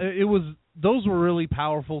 Yeah, those were really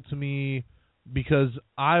powerful to me because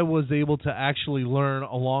I was able to actually learn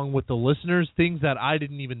along with the listeners things that I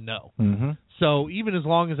didn't even know. So even as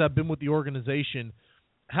long as I've been with the organization,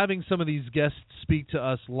 having some of these guests speak to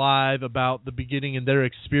us live about the beginning and their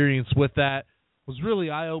experience with that was really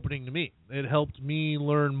eye-opening to me. It helped me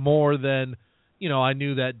learn more than, I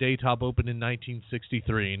knew that Daytop opened in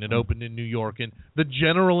 1963 and it opened in New York and the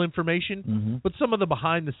general information, but some of the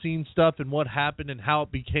behind-the-scenes stuff and what happened and how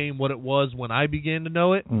it became what it was when I began to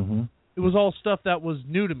know it, it was all stuff that was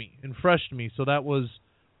new to me and fresh to me, so that was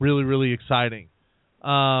really, really exciting.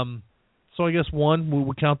 So I guess one, we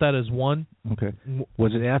would count that as one. Okay.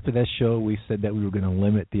 Was it after that show we said that we were going to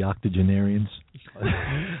limit the octogenarians?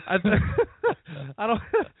 I don't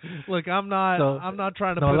look. I'm not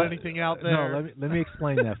trying to put anything out there. No, let me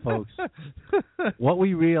explain that, folks. What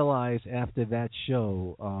we realized after that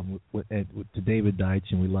show to David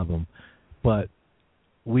Deitch, and we love him, but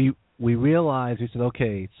we realized, we said,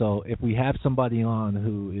 okay, so if we have somebody on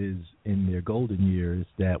who is in their golden years,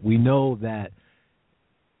 that we know that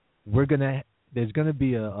there's gonna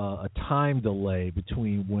be a time delay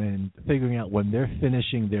between when figuring out when they're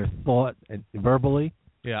finishing their thought verbally,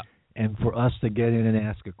 and for us to get in and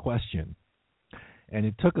ask a question. And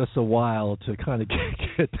it took us a while to kind of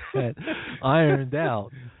get that ironed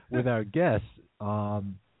out with our guests,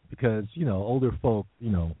 because older folk,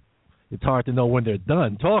 it's hard to know when they're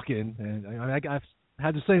done talking. And I've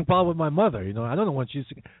had the same problem with my mother. I don't know when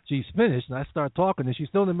she's finished, and I start talking, and she's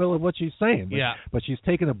still in the middle of what she's saying. But she's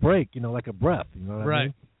taking a break, like a breath. You know what I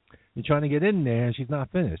mean? You're trying to get in there, and she's not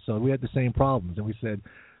finished. So we had the same problems, and we said,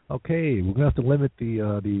 okay, we're gonna have to limit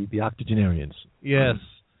the octogenarians. Yes.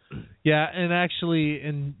 Yeah, and actually,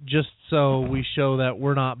 and just so we show that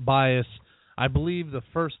we're not biased, I believe the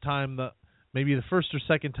first or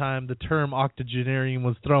second time the term octogenarian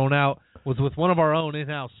was thrown out was with one of our own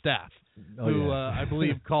in-house staff. I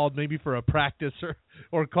believe called maybe for a practice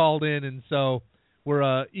or called in, and so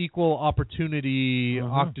we're equal opportunity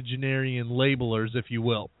octogenarian labelers, if you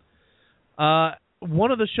will.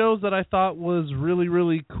 One of the shows that I thought was really,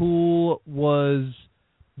 really cool was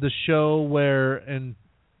the show where, and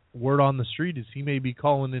word on the street is he may be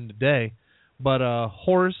calling in today, but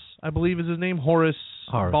Horace, I believe is his name, Horace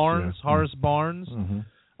Barnes,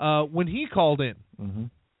 when he called in,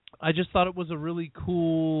 I just thought it was a really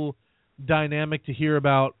cool dynamic to hear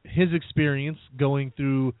about his experience going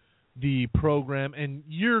through the program and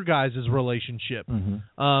your guys' relationship.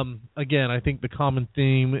 Again, I think the common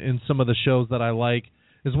theme in some of the shows that I like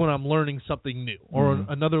is when I'm learning something new or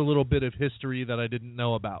another little bit of history that I didn't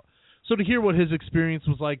know about. So to hear what his experience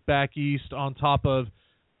was like back east, on top of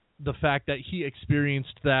the fact that he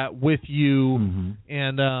experienced that with you,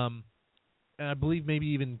 and I believe maybe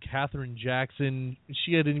even Catherine Jackson,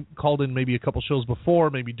 she had called in maybe a couple shows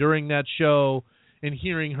before, maybe during that show, and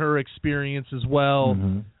hearing her experience as well.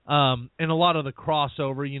 And a lot of the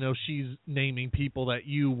crossover, she's naming people that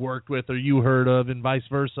you worked with or you heard of and vice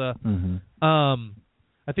versa.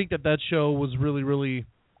 I think that show was really, really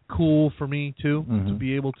cool for me, too, to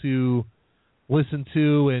be able to listen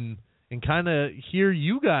to and kind of hear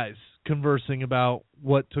you guys conversing about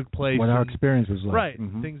what took place. What our experience was like. Right,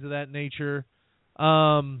 things of that nature.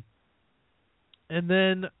 And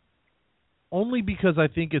then only because I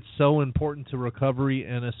think it's so important to recovery,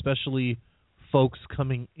 and especially folks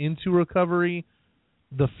coming into recovery,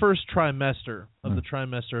 the first trimester of the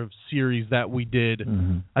trimester of series that we did,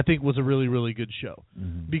 I think was a really, really good show.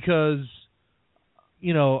 Because,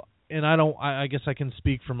 and I guess I can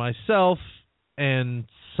speak for myself and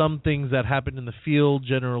some things that happened in the field,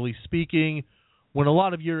 generally speaking, when a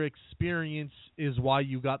lot of your experience is why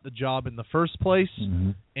you got the job in the first place,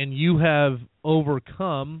 and you have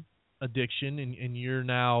overcome addiction and you're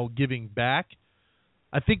now giving back,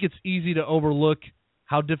 I think it's easy to overlook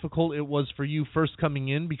how difficult it was for you first coming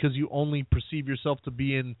in because you only perceive yourself to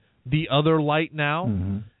be in the other light now.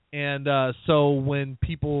 And so when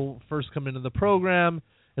people first come into the program,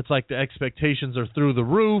 it's like the expectations are through the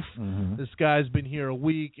roof. This guy's been here a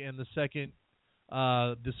week, and the second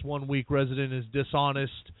this 1 week resident is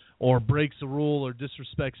dishonest or breaks a rule or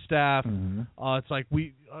disrespects staff, it's like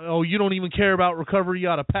you don't even care about recovery. You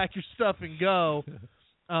ought to pack your stuff and go.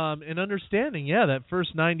 And understanding, that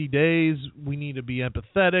first 90 days we need to be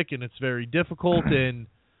empathetic, and it's very difficult, and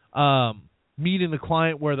meeting the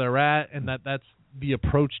client where they're at, and that's the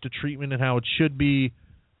approach to treatment and how it should be.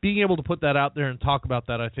 Being able to put that out there and talk about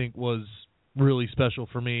that, I think, was really special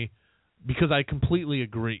for me, because I completely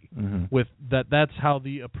agree with that. That's how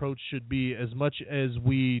the approach should be. As much as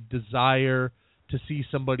we desire to see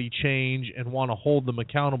somebody change and want to hold them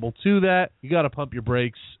accountable to that, you got to pump your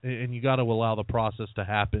brakes and you got to allow the process to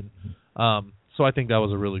happen. So I think that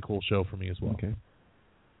was a really cool show for me as well. Okay.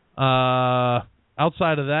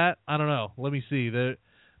 Outside of that, I don't know. Let me see.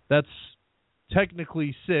 That's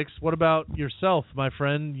technically 6. What about yourself, my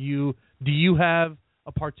friend? Do you have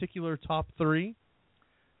a particular top 3?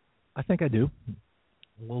 I think I do.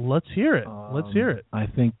 Well, let's hear it. I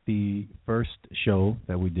think the first show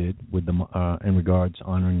that we did with the in regards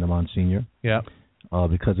honoring the Monsignor. Yeah.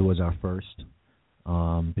 Because it was our first.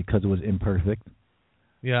 Because it was imperfect.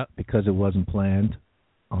 Yeah. Because it wasn't planned.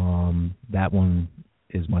 That one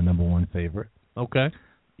is my number one favorite. Okay.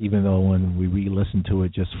 Even though when we re-listen to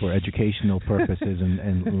it just for educational purposes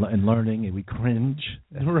and learning, we cringe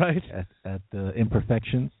right at the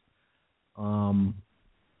imperfections.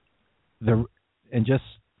 And just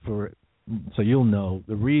so you'll know,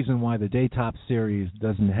 the reason why the Daytop series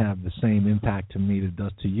doesn't have the same impact to me that it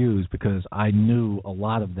does to you is because I knew a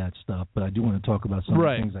lot of that stuff, but I do want to talk about some of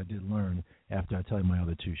the things I did learn after I tell you my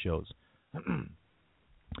other two shows.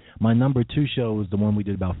 My number 2 show is the one we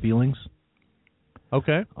did about feelings.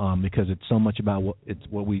 Okay. Because it's so much about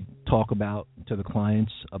what we talk about to the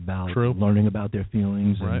clients about learning about their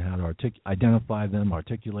feelings and how to identify them,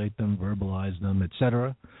 articulate them, verbalize them,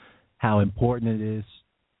 etc. How important it is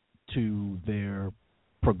to their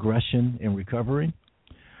progression in recovery.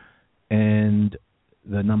 And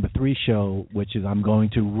the number 3 show, which is I'm going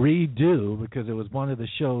to redo because it was one of the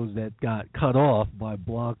shows that got cut off by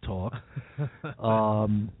Blog Talk,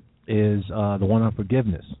 is the one on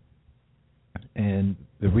forgiveness. And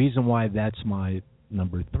the reason why that's my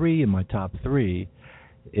number 3 in my top 3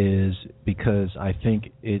 is because I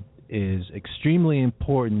think it is extremely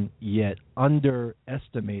important yet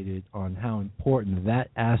underestimated on how important that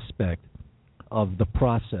aspect of the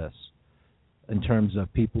process in terms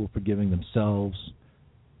of people forgiving themselves,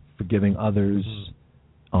 forgiving others,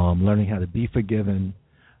 learning how to be forgiven,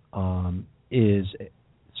 is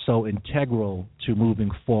so integral to moving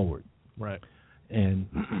forward. Right. And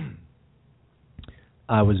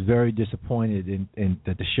I was very disappointed in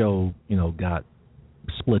that the show, got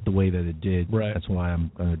split the way that it did. Right. That's why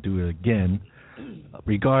I'm going to do it again.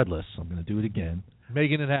 Regardless, I'm going to do it again.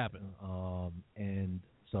 Making it happen. And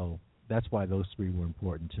so that's why those 3 were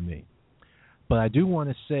important to me. But I do want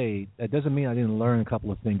to say that doesn't mean I didn't learn a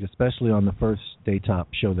couple of things, especially on the first Daytop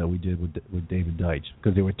show that we did with David Deitch,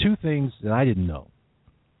 because there were 2 things that I didn't know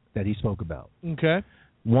that he spoke about. Okay.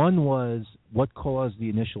 One was what caused the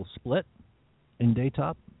initial split in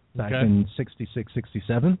Daytop back in 66,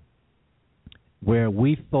 67, where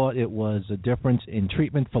we thought it was a difference in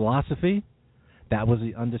treatment philosophy. That was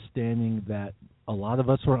the understanding that a lot of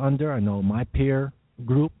us were under. I know my peer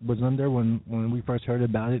group was under when we first heard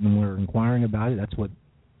about it and were inquiring about it. That's what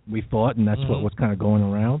we thought, and that's what was kind of going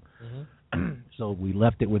around. So we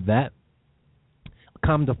left it with that.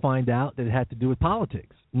 Come to find out that it had to do with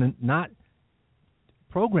politics, not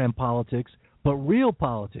program politics, but real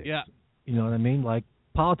politics. Yeah. You know what I mean? Like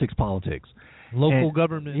politics. Local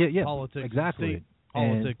government yeah, politics. Exactly. State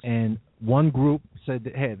politics. And one group said,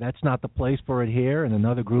 that, hey, that's not the place for it here, and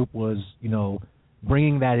another group was,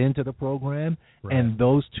 bringing that into the program, and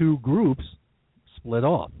those 2 groups split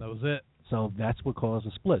off. That was it. So that's what caused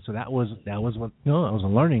the split. So that was what that was a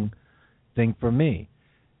learning thing for me.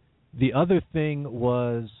 The other thing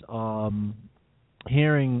was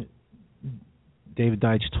hearing David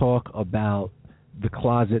Deitch talk about the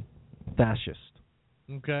closet fascist.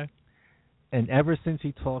 Okay. And ever since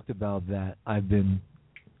he talked about that, I've been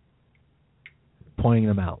pointing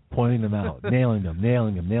them out, nailing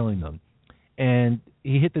them. And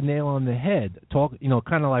he hit the nail on the head,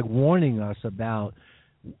 kind of like warning us about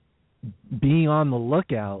being on the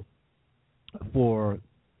lookout for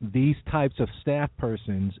these types of staff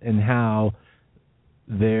persons and how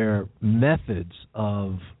their methods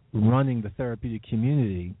of running the therapeutic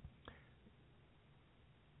community,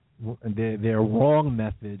 their wrong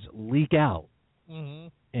methods leak out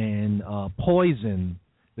and poison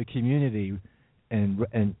the community,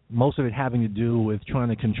 and most of it having to do with trying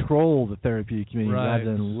to control the therapeutic community rather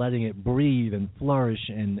than letting it breathe and flourish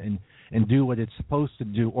and do what it's supposed to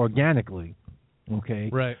do organically. Okay,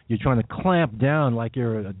 right. You're trying to clamp down like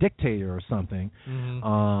you're a dictator or something,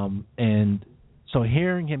 and so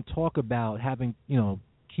hearing him talk about having,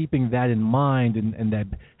 keeping that in mind and that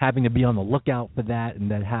having to be on the lookout for that,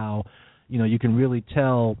 and that how, you can really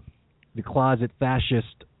tell the closet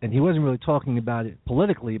fascist, and he wasn't really talking about it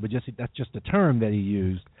politically, but that's just a term that he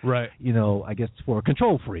used. Right. I guess for a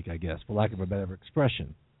control freak, for lack of a better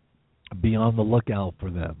expression. Be on the lookout for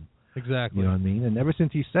them. Exactly. You know what I mean? And ever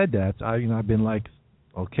since he said that, I've been like,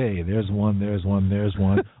 okay, there's one,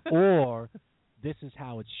 or this is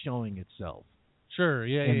how it's showing itself. Sure,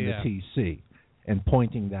 in the TC, and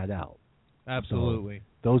pointing that out. Absolutely.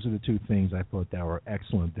 So those are the 2 things I thought that were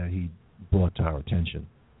excellent that he brought to our attention.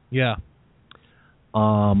 Yeah.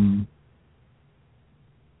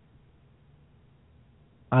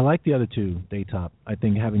 I like the other two, Daytop. I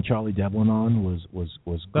think having Charlie Devlin on was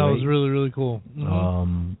great. That was really, really cool.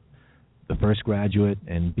 Mm-hmm. The first graduate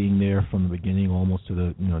and being there from the beginning almost to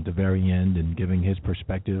the very end and giving his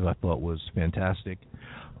perspective, I thought was fantastic,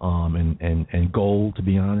 and gold, to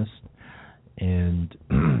be honest, and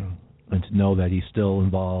and to know that he's still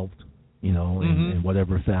involved, in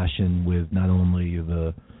whatever fashion with not only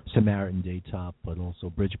the Samaritan Daytop but also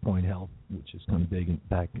Bridgepoint Health, which is kind of big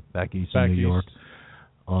back east in New York.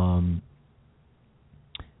 And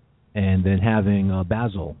then having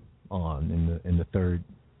Basil on in the third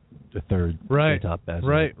Daytop Basil,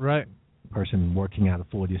 right, person working out of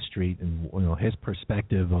 40th Street, and his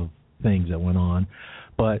perspective of things that went on.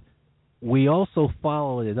 But we also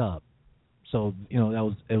followed it up. So it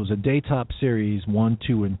was a Daytop series 1,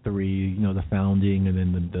 2, and 3. The founding, and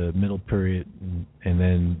then the middle period, and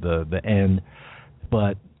then the end.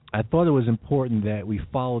 But I thought it was important that we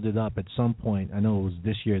followed it up at some point. I know it was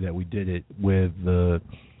this year that we did it with the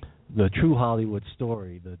true Hollywood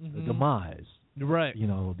story, the demise. Right.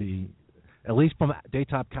 At least from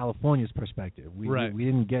Daytop California's perspective, we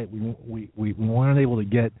didn't get we weren't able to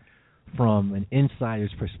get from an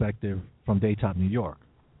insider's perspective from Daytop New York.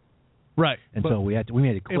 Right. And so we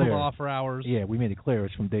made it clear. Able to offer ours. Yeah, we made it clear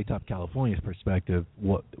it's from Daytop California's perspective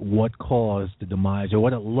what caused the demise, or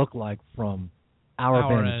what it looked like from our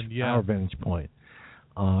vantage point.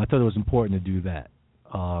 I thought it was important to do that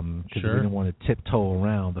because we didn't want to tiptoe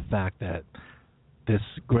around the fact that this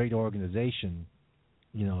great organization,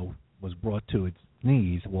 was brought to its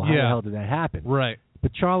knees. Well, how the hell did that happen? Right.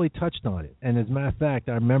 But Charlie touched on it, and as a matter of fact,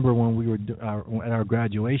 I remember when we were at our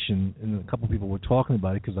graduation, and a couple of people were talking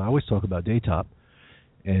about it because I always talk about Daytop,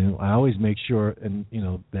 and I always make sure, and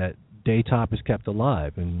that Daytop is kept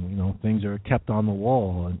alive, and things are kept on the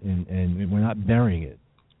wall, and we're not burying it.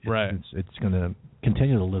 Right. It's going to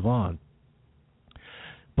continue to live on.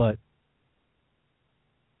 But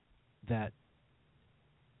that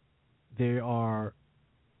there are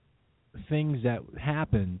things that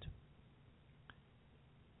happened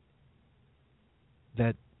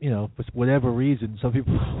that, for whatever reason, some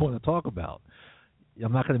people want to talk about.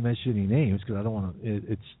 I'm not going to mention any names because I don't want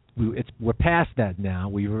to. We're past that now.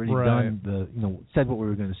 We've already done said what we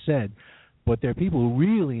were going to say. But there are people who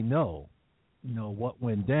really know what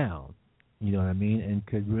went down. You know what I mean, and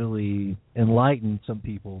could really enlighten some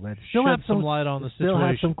people that still have some light on the situation. Still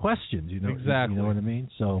have some questions. Exactly. You know what I mean.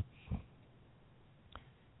 So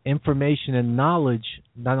information and knowledge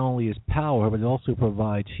not only is power, but it also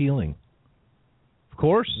provides healing. Of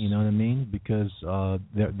course. You know what I mean? Because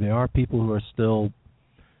there are people who are still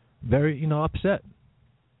very, upset.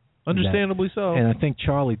 Understandably so. And I think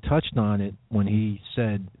Charlie touched on it when he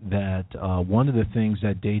said that one of the things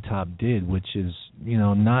that Daytop did, which is,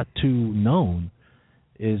 not too known,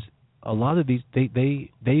 is a lot of these,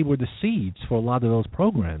 they were the seeds for a lot of those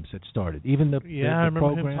programs that started. Even the I remember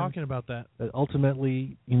programs him talking about that.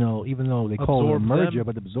 Ultimately, even though they call it a merger,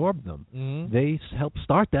 but absorbed them, they helped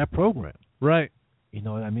start that program. Right. You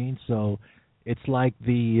know what I mean? So it's like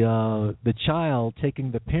the child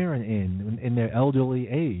taking the parent in their elderly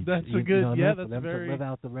age. That's a good, that's for them very to live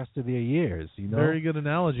out the rest of their years. Very good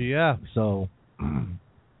analogy. Yeah. So,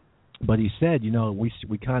 but he said,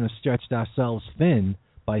 we kind of stretched ourselves thin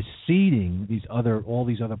by seeding all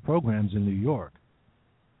these other programs in New York,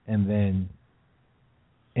 and then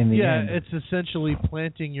in the end, it's essentially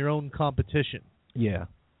planting your own competition. Yeah.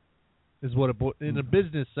 Is what in a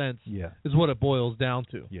business sense. Yeah. Is what it boils down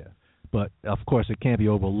to. Yeah. But, of course, it can't be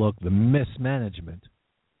overlooked, the mismanagement.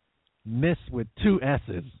 Miss with 2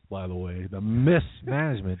 S's, by the way. The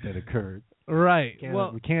mismanagement that occurred. Right.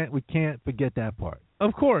 We can't forget that part.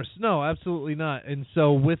 Of course. No, absolutely not. And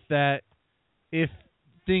so with that, if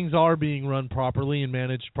things are being run properly and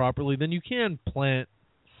managed properly, then you can plant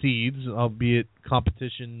seeds, albeit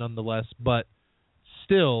competition nonetheless. But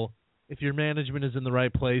still, if your management is in the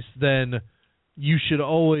right place, then you should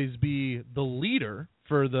always be the leader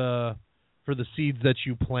for the seeds that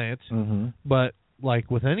you plant. Mm-hmm. But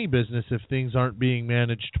like with any business, if things aren't being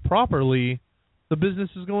managed properly, the business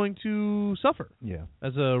is going to suffer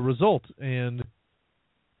as a result. And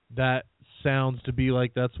that sounds to be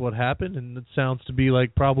like that's what happened, and it sounds to be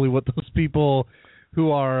like probably what those people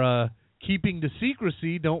who are keeping to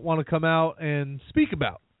secrecy don't want to come out and speak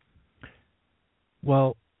about.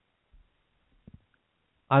 Well,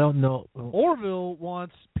 I don't know. Orville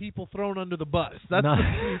wants people thrown under the bus. That's no,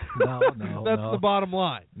 that's the bottom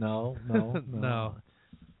line. No. No.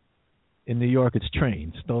 In New York, it's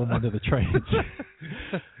trains. Throw them under the trains.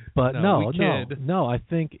 But no. I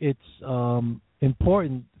think it's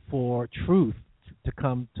important for truth to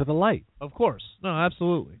come to the light. Of course. No,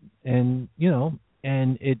 absolutely. And,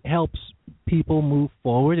 and it helps people move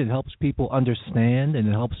forward. It helps people understand, and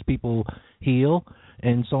it helps people heal,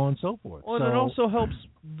 and so on and so forth. Well, and it also helps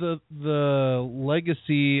the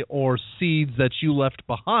legacy or seeds that you left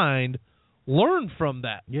behind learn from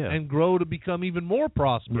that and grow to become even more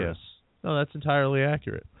prosperous. Yes. No, that's entirely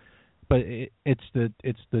accurate. But it's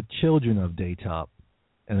the children of Daytop,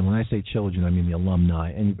 and when I say children, I mean the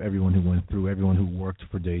alumni and everyone who went through, everyone who worked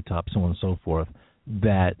for Daytop, so on and so forth,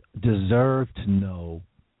 that deserve to know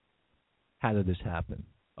how did this happen.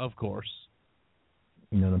 Of course.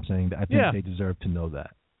 You know what I'm saying? I think they deserve to know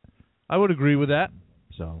that. I would agree with that.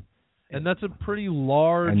 So, and that's a pretty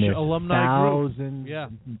large alumni thousands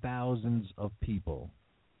group. And thousands of people.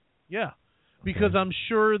 Yeah. Because I'm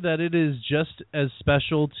sure that it is just as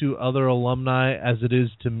special to other alumni as it is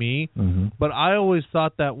to me. Mm-hmm. But I always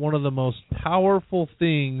thought that one of the most powerful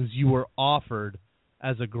things you were offered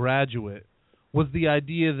as a graduate was the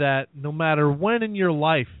idea that no matter when in your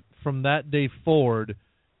life from that day forward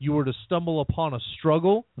you were to stumble upon a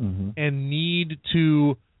struggle and need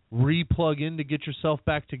to re-plug in to get yourself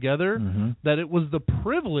back together, that it was the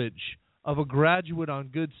privilege of a graduate on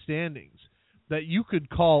good standings that you could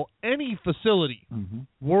call any facility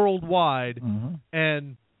worldwide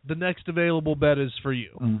and the next available bed is for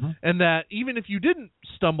you. And that even if you didn't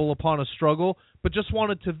stumble upon a struggle but just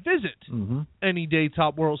wanted to visit any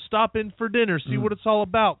Daytop world, stop in for dinner, see what it's all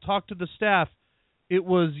about, talk to the staff, it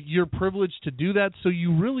was your privilege to do that. So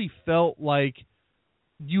you really felt like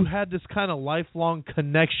you had this kind of lifelong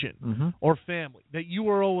connection or family, that you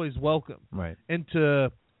were always welcome. Right. And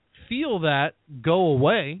to feel that go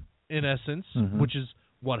away, in essence, which is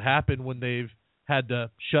what happened when they've had to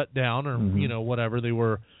shut down or whatever. There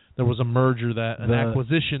was a merger, an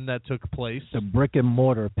acquisition that took place. The brick and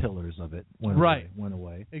mortar pillars of it went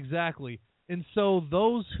away. Exactly. And so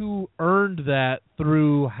those who earned that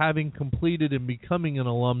through having completed and becoming an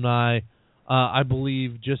alumni, I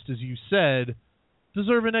believe, just as you said,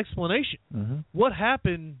 deserve an explanation. What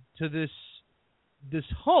happened to this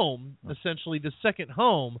home, essentially the second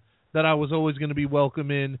home that I was always going to be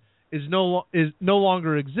welcome in, is no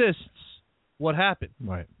longer exists? What happened?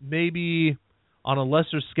 Right. Maybe on a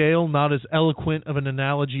lesser scale, not as eloquent of an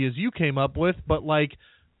analogy as you came up with, but like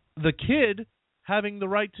the kid having the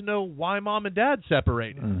right to know why mom and dad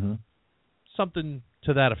separated. Something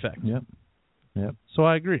to that effect. Yep. So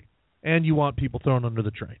I agree. And you want people thrown under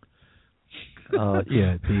the train.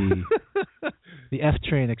 The F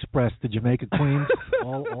Train Express to Jamaica Queens,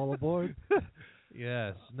 all aboard.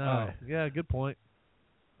 Yes. No. Yeah, good point.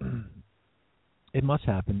 It must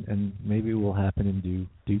happen, and maybe it will happen in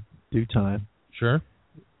due time. Sure.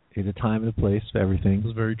 There's a time and a place for everything.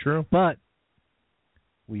 That's very true. But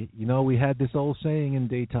we had this old saying in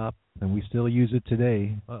Daytop, and we still use it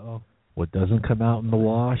today. What doesn't come out in the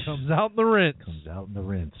wash comes out in the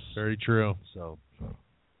rinse. Very true. So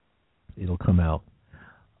it'll come out.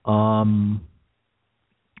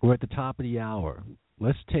 We're at the top of the hour.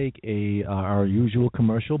 Let's take our usual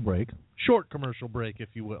commercial break. Short commercial break, if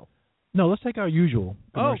you will. No, let's take our usual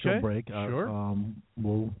commercial break. Sure.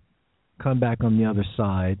 We'll come back on the other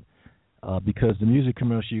side because the music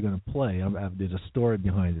commercial you're going to play, there's a story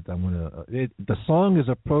behind it. The song is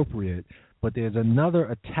appropriate, but there's another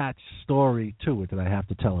attached story to it that I have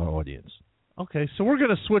to tell our audience. Okay, so we're going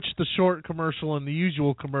to switch the short commercial and the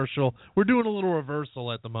usual commercial. We're doing a little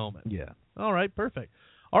reversal at the moment. Yeah. All right, perfect.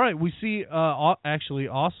 All right, we see, actually,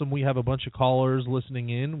 awesome. We have a bunch of callers listening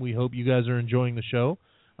in. We hope you guys are enjoying the show.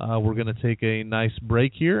 We're going to take a nice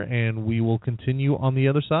break here, and we will continue on the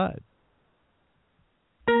other side.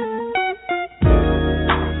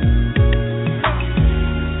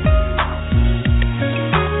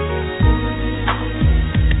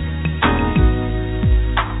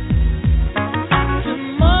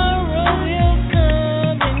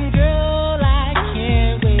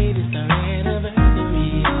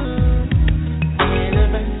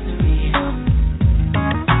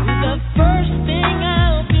 First thing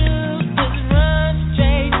I'll do is run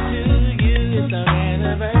straight to you. It's our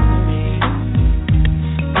anniversary.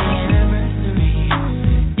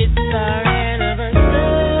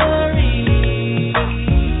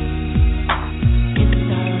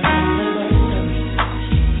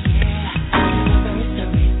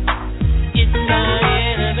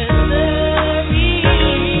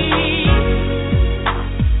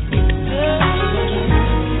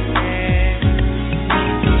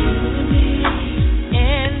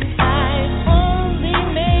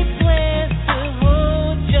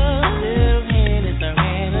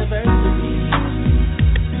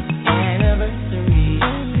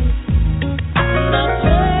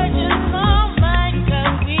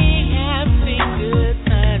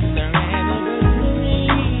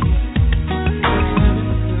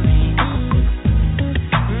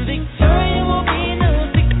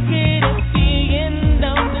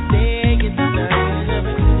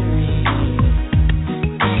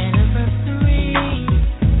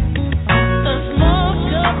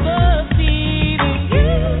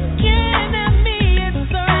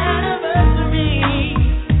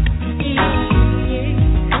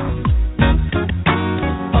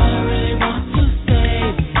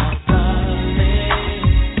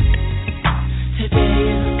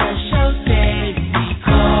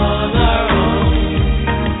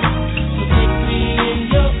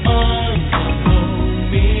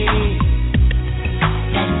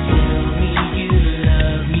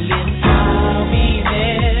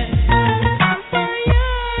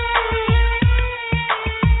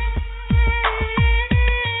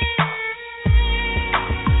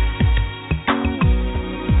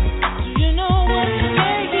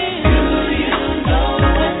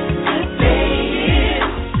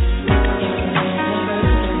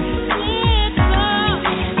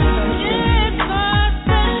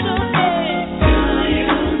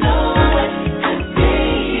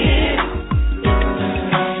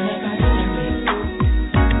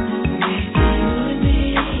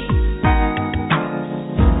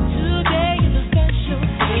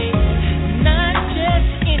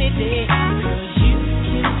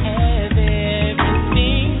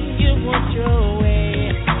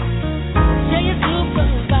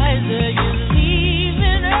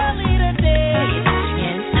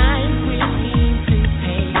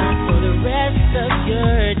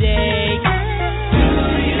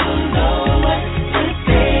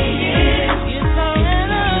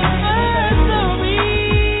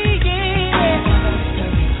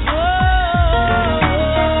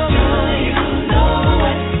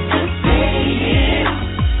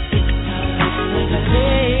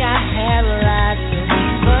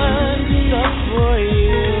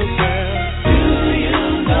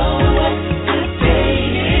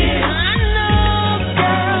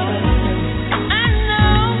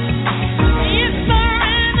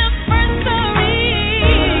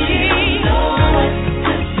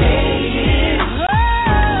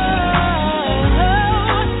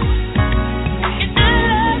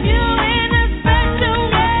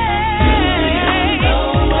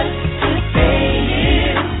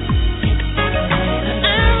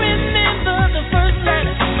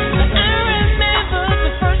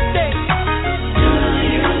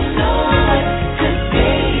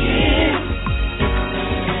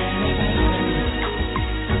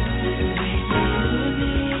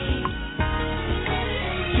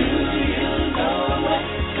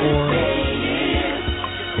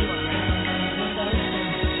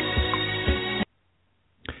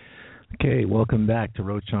 Okay, welcome back to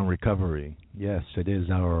Roach on Recovery. Yes, it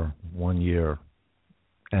is our 1 year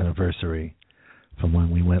anniversary from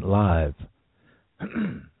when we went live.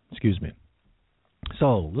 Excuse me.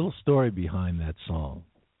 So, little story behind that song.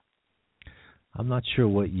 I'm not sure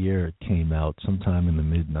what year it came out, sometime in the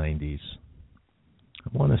mid-90s.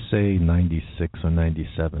 I want to say 96 or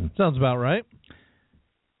 97. Sounds about right.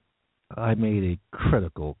 I made a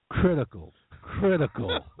critical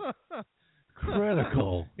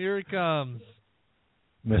Here it comes.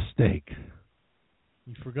 Mistake.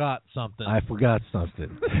 You forgot something. I forgot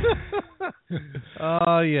something.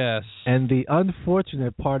 Oh, yes. And the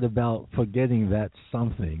unfortunate part about forgetting that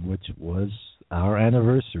something, which was our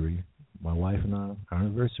anniversary, my wife and I, our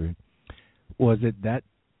anniversary, was that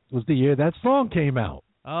was the year that song came out.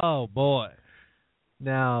 Oh, boy.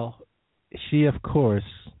 Now, she, of course,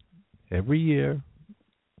 every year,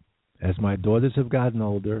 as my daughters have gotten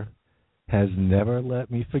older, has never let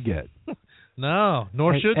me forget. No,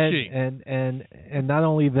 nor should she. And not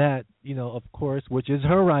only that, you know, of course, which is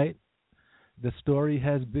her right. The story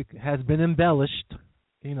has been embellished.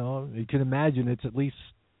 You know, you can imagine it's at least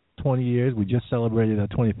 20 years. We just celebrated our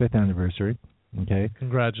 25th anniversary. Okay,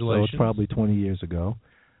 congratulations. So it's probably 20 years ago.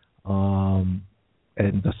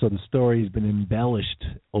 And so the story has been embellished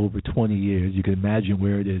over 20 years. You can imagine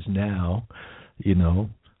where it is now. You know,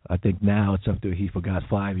 I think now it's up to he forgot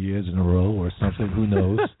 5 years in a row or something. Who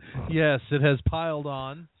knows? Yes, it has piled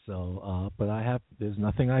on. So, but there's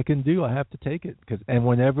nothing I can do. I have to take it and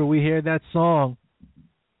whenever we hear that song,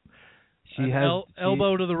 she has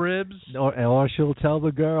elbow to the ribs, or she'll tell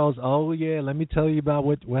the girls, "Oh yeah, let me tell you about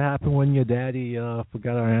what happened when your daddy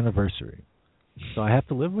forgot our anniversary." So I have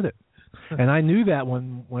to live with it. And I knew that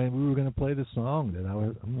when we were going to play the song that I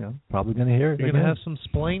was, probably going to hear it. You're going to have some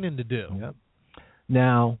splaining to do. Yep.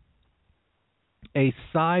 Now, a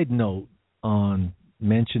side note on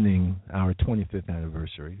mentioning our 25th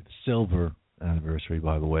anniversary, silver anniversary,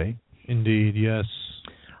 by the way. Indeed, yes.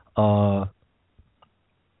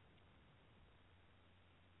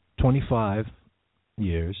 25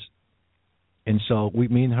 years. And so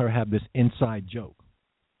me and her have this inside joke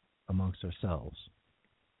amongst ourselves,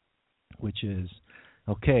 which is,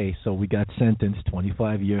 okay, so we got sentenced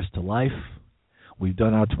 25 years to life. We've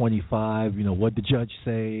done our 25, what the judge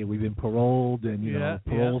say? We've been paroled, and,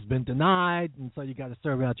 parole's been denied, and so you got to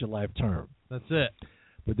serve out your life term. That's it.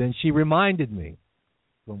 But then she reminded me,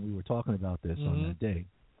 when we were talking about this on that day,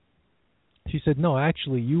 she said, no,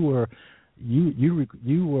 actually, you were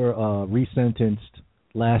resentenced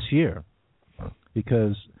last year,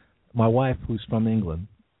 because my wife, who's from England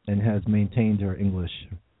and has maintained her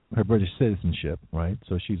British citizenship, right?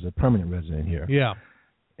 So she's a permanent resident here. Yeah.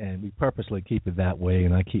 And we purposely keep it that way,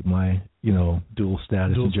 and I keep my, dual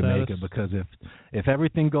status in Jamaica because if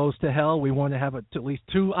everything goes to hell, we want to have at least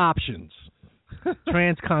two options,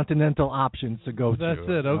 transcontinental options to go That's to. That's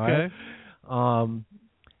it, okay. Right?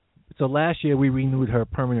 So last year we renewed her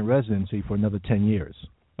permanent residency for another 10 years.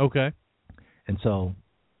 Okay. And so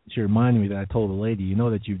she reminded me that I told the lady,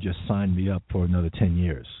 that you've just signed me up for another 10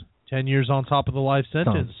 years. 10 years on top of the life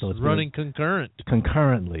sentence. So it's running concurrent.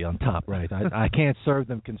 Concurrently on top, right. I can't serve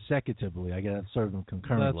them consecutively. I got to serve them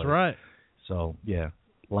concurrently. That's right. So, yeah,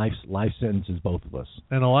 life sentences, both of us.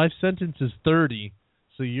 And a life sentence is 30,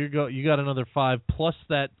 So you got another 5 plus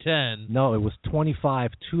that 10. No, it was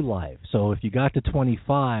 25 to life. So if you got to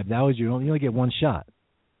 25, that was you only get one shot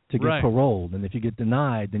to get paroled, and if you get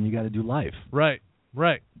denied, then you got to do life. Right.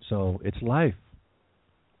 So it's life.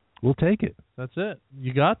 We'll take it. That's it.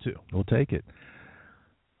 You got to. We'll take it.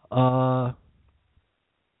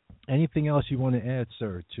 Anything else you want to add,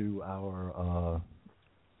 sir, to our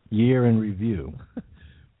year in review?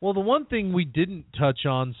 Well, the one thing we didn't touch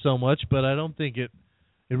on so much, but I don't think it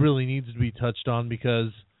really needs to be touched on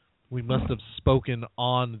because we must have spoken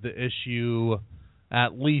on the issue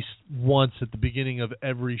at least once at the beginning of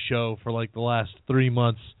every show for like the last 3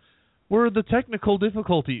 months, were the technical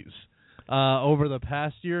difficulties over the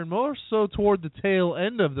past year, and more so toward the tail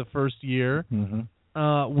end of the first year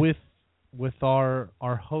with our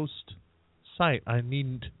host site. I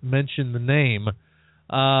needn't mention the name.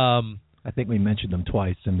 I think we mentioned them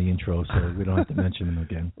twice in the intro, so we don't have to mention them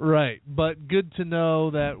again. Right, but good to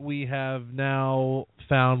know that we have now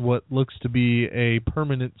found what looks to be a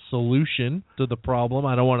permanent solution to the problem.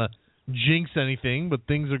 I don't want to jinx anything, but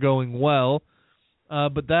things are going well.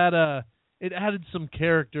 But that it added some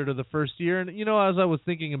character to the first year. And, as I was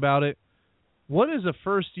thinking about it, what is a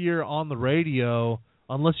first year on the radio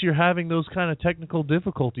unless you're having those kind of technical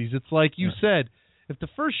difficulties? It's like you said, if the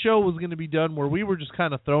first show was going to be done where we were just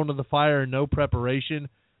kind of thrown to the fire and no preparation,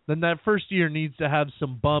 then that first year needs to have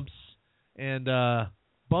some bumps and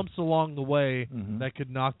bumps along the way that could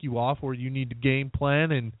knock you off, where you need to game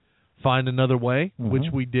plan and find another way, which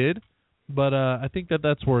we did. But I think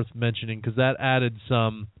that's worth mentioning because that added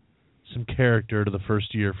some character to the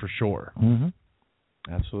first year for sure.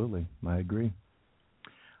 Absolutely. I agree.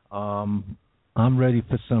 I'm ready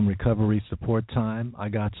for some recovery support time. I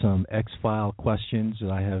got some X-File questions that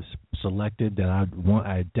I have selected that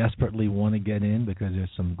I desperately want to get in because there's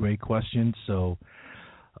some great questions. So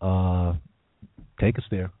take us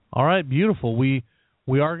there. All right, beautiful. We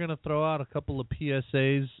are going to throw out a couple of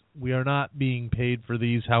PSAs. We are not being paid for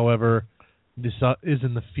these. However, this is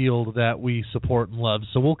in the field that we support and love.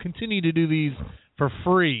 So we'll continue to do these for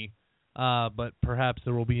free. But perhaps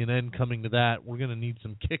there will be an end coming to that. We're going to need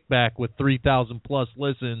some kickback with 3,000 plus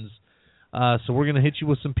listens. So we're going to hit you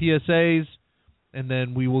with some PSAs, and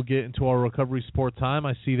then we will get into our recovery support time.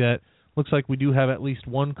 I see that looks like we do have at least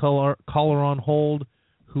one caller on hold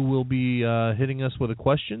who will be hitting us with a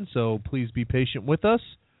question. So please be patient with us,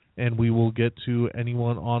 and we will get to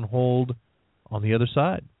anyone on hold on the other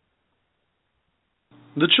side.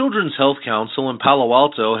 The Children's Health Council in Palo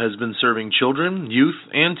Alto has been serving children, youth,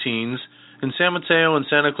 and teens in San Mateo and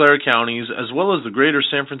Santa Clara counties, as well as the greater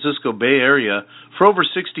San Francisco Bay Area, for over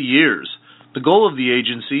 60 years. The goal of the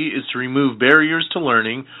agency is to remove barriers to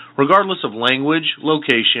learning, regardless of language,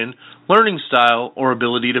 location, learning style, or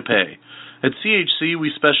ability to pay. At CHC,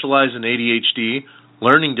 we specialize in ADHD,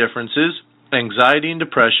 learning differences, anxiety and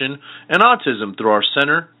depression, and autism through our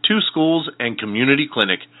center, 2 schools, and community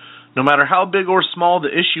clinic. No matter how big or small the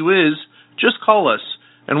issue is, just call us,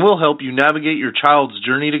 and we'll help you navigate your child's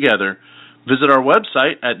journey together. Visit our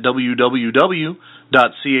website at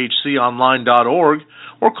www.chconline.org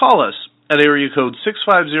or call us at area code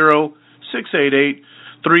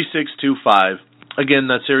 650-688-3625. Again,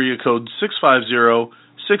 that's area code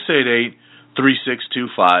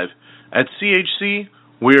 650-688-3625. At CHC,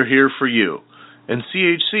 we're here for you. En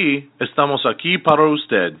CHC, estamos aquí para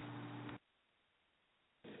usted.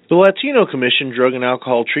 The Latino Commission Drug and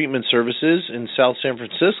Alcohol Treatment Services in South San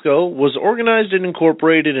Francisco was organized and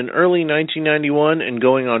incorporated in early 1991 and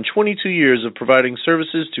going on 22 years of providing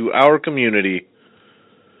services to our community.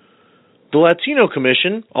 The Latino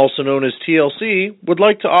Commission, also known as TLC, would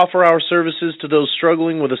like to offer our services to those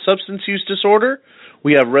struggling with a substance use disorder.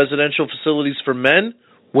 We have residential facilities for men,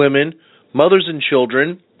 women, mothers and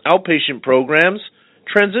children, outpatient programs,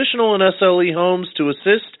 transitional and SLE homes to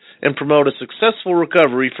assist and promote a successful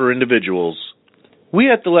recovery for individuals.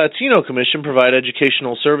 We at the Latino Commission provide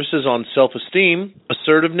educational services on self-esteem,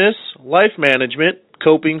 assertiveness, life management,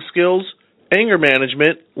 coping skills, anger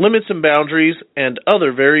management, limits and boundaries, and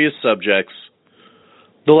other various subjects.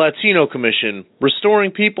 The Latino Commission,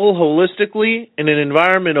 restoring people holistically in an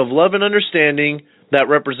environment of love and understanding that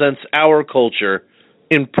represents our culture,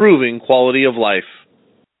 improving quality of life.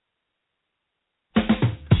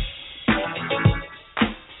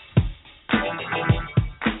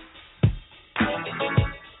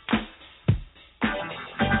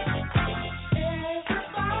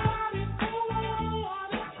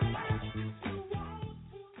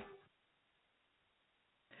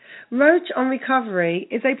 Roach on Recovery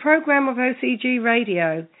is a program of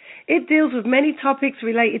OCGRadio. It deals with many topics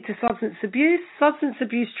related to substance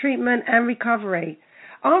abuse treatment, and recovery.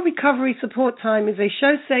 Our Recovery Support Time is a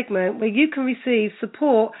show segment where you can receive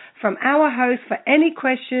support from our host for any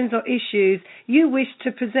questions or issues you wish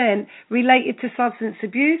to present related to substance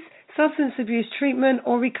abuse treatment,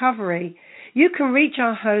 or recovery. You can reach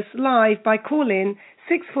our host live by calling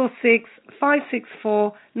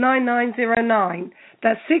 646-564-9909.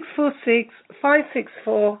 That's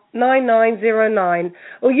 646-564-9909.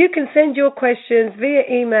 Or you can send your questions via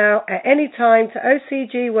email at any time to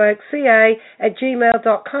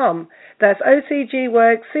ocgworkca@gmail.com. That's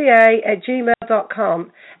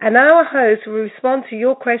ocgworkca@gmail.com. And our host will respond to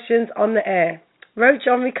your questions on the air. Roach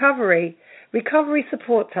on Recovery. Recovery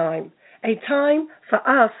Support Time. A time for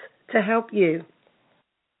us to help you.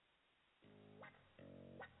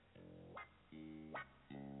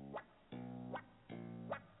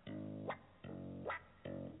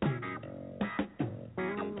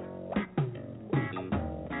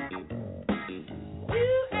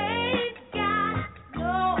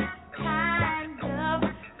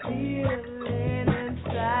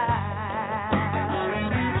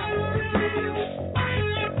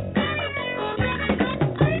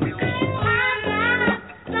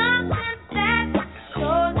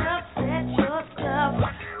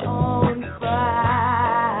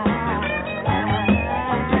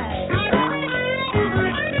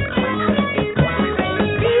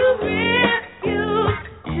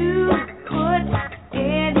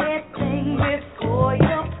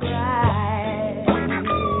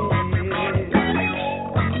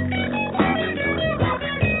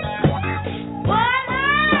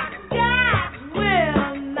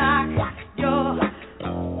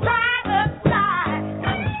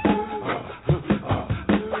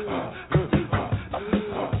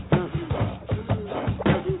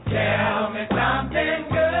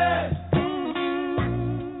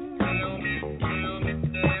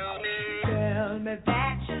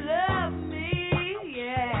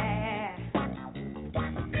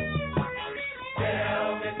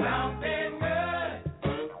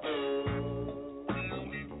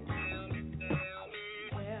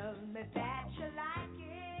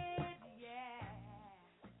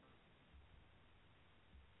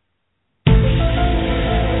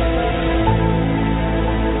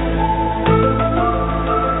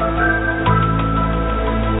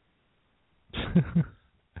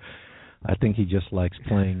 I think he just likes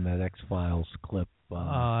playing that X-Files clip.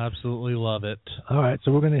 Absolutely love it. All right,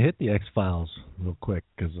 so we're going to hit the X-Files real quick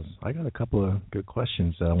because I got a couple of good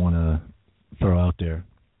questions that I want to throw out there.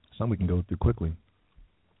 Some we can go through quickly.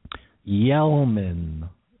 Yellman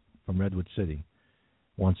from Redwood City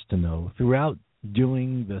wants to know, throughout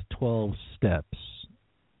doing the 12 steps,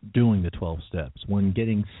 when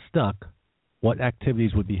getting stuck, what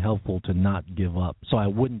activities would be helpful to not give up, so I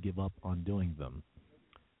wouldn't give up on doing them?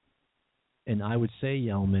 And I would say,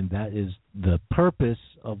 Yellman, that is the purpose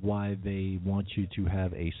of why they want you to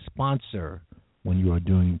have a sponsor when you are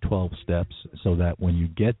doing 12 steps, so that when you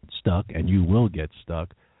get stuck, and you will get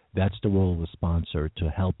stuck, that's the role of the sponsor, to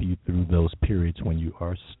help you through those periods when you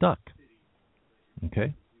are stuck.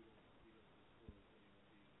 Okay?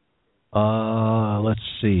 Let's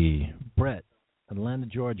see. Brett, Atlanta,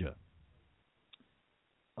 Georgia.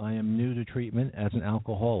 I am new to treatment as an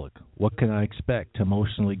alcoholic. What can I expect to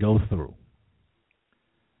emotionally go through?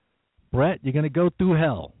 Brett, you're going to go through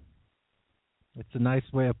hell. It's a nice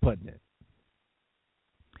way of putting it.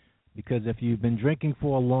 Because if you've been drinking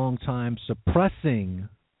for a long time, suppressing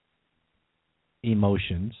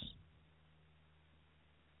emotions,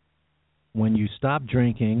 when you stop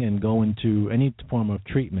drinking and go into any form of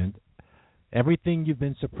treatment, everything you've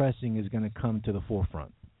been suppressing is going to come to the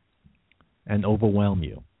forefront and overwhelm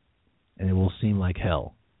you. And it will seem like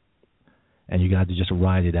hell. And you got to just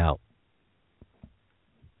ride it out.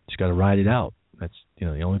 Just got to ride it out. That's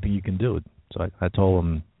the only thing you can do. So I told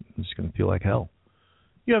him it's going to feel like hell.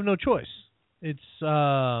 You have no choice. It's they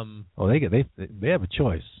have a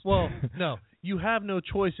choice. Well, no, you have no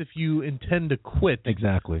choice if you intend to quit.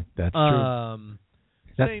 Exactly, that's true.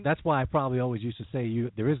 That's why I probably always used to say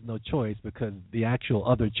there is no choice, because the actual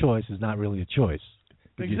other choice is not really a choice.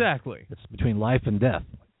 Exactly. It's between life and death.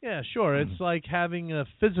 Yeah, sure. It's like having a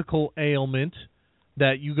physical ailment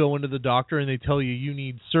that you go into the doctor and they tell you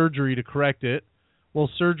need surgery to correct it. Well,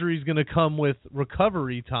 surgery is going to come with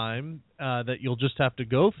recovery time that you'll just have to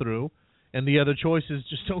go through, and the other choice is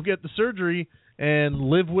just don't get the surgery and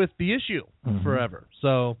live with the issue forever.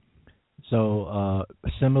 So a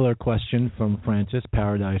similar question from Francis,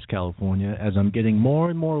 Paradise, California. As I'm getting more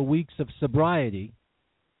and more weeks of sobriety,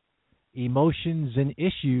 emotions and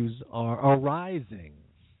issues are arising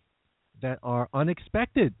that are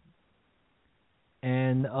unexpected.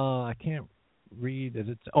 And I can't read.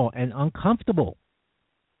 And uncomfortable.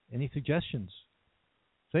 Any suggestions?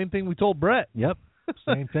 Same thing we told Brett. Yep,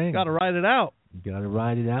 same thing. Got to ride it out. You got to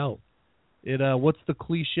ride it out. What's the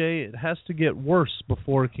cliche? It has to get worse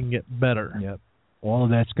before it can get better. Yep. All of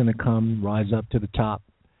that's going to rise up to the top,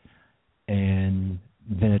 and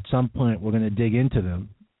then at some point we're going to dig into them,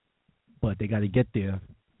 but they got to get there.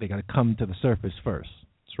 They got to come to the surface first.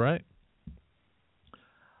 That's right.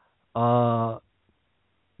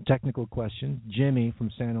 Technical question. Jimmy from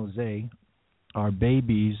San Jose, are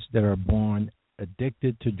babies that are born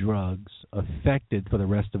addicted to drugs affected for the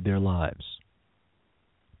rest of their lives?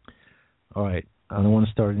 All right. I don't want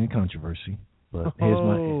to start any controversy, but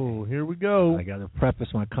here we go. I got to preface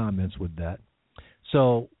my comments with that.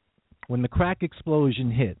 So when the crack explosion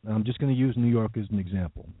hit, I'm just going to use New York as an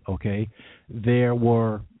example, okay? There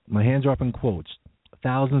were, my hands are up in quotes,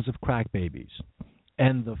 thousands of crack babies.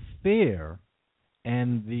 And the fear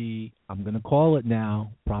and the, I'm going to call it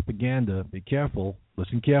now, propaganda, be careful,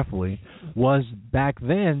 listen carefully, was back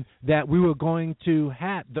then that we were going to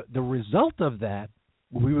have, the result of that,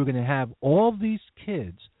 we were going to have all these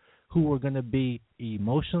kids who were going to be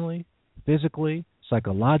emotionally, physically,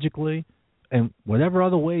 psychologically, and whatever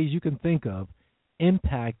other ways you can think of,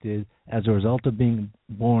 impacted as a result of being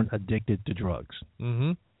born addicted to drugs.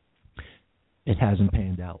 Mm-hmm. It hasn't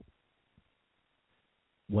panned out.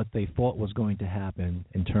 What they thought was going to happen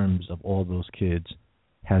in terms of all those kids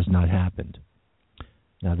has not happened.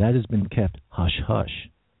 Now, that has been kept hush-hush,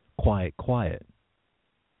 quiet.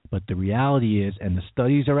 But the reality is, and the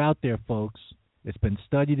studies are out there, folks, it's been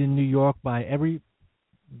studied in New York by every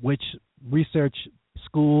which research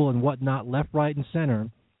school and whatnot, left, right, and center.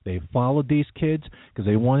 They followed these kids because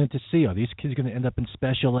they wanted to see, are these kids going to end up in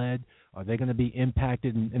special ed? Are they going to be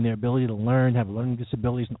impacted in their ability to learn, have learning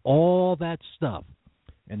disabilities, and all that stuff?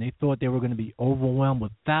 And they thought they were going to be overwhelmed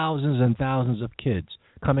with thousands and thousands of kids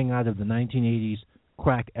coming out of the 1980s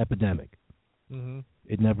crack epidemic. Mm-hmm.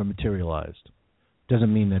 It never materialized.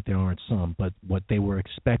 Doesn't mean that there aren't some, but what they were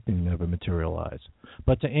expecting never materialized.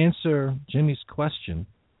 But to answer Jimmy's question,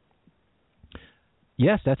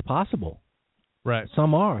 yes, that's possible. Right.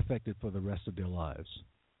 Some are affected for the rest of their lives.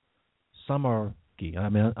 Some are, I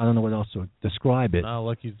mean, I don't know what else to describe it.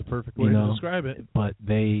 Lucky's the perfect way to describe it. But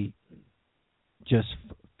they just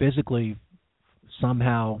physically,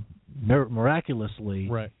 somehow, miraculously,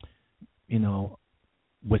 right,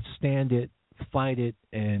 withstand it, fight it,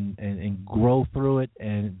 and grow through it,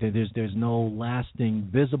 and there's no lasting,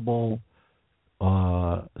 visible,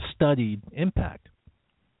 studied impact.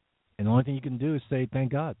 And the only thing you can do is say,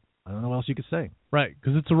 thank God. I don't know what else you could say. Right,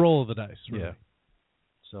 because it's a roll of the dice. Really. Yeah.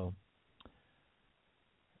 So,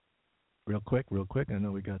 real quick. I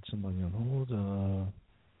know we got somebody on hold.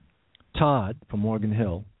 Todd from Morgan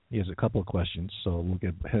Hill. He has a couple of questions, so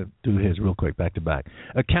we'll do his real quick, back to back.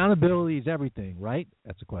 Accountability is everything, right?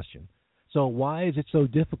 That's a question. So why is it so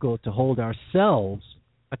difficult to hold ourselves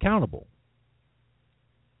accountable?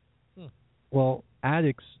 Well,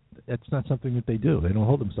 addicts, that's not something that they do. They don't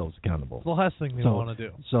hold themselves accountable. It's the last thing they want to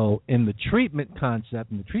do. So in the treatment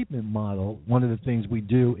concept, in the treatment model, one of the things we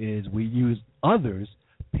do is we use others'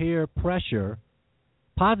 peer pressure,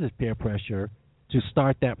 positive peer pressure, to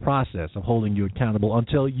start that process of holding you accountable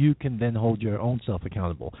until you can then hold your own self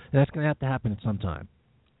accountable. And that's going to have to happen at some time.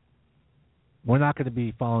 We're not going to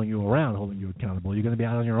be following you around holding you accountable. You're going to be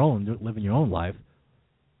out on your own, living your own life,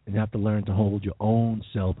 and you have to learn to hold your own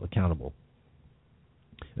self accountable.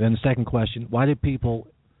 And then the second question, why do people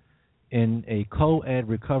in a co-ed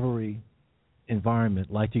recovery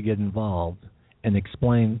environment like to get involved and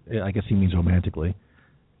explain, I guess he means romantically,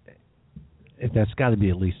 that's got to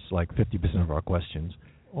be at least like 50% of our questions,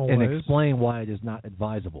 Always. and explain why it is not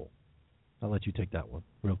advisable. I'll let you take that one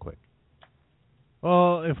real quick.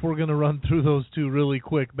 Well, if we're going to run through those two really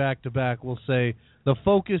quick back to back, we'll say the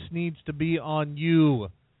focus needs to be on you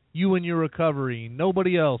and your recovery,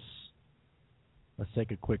 nobody else. Let's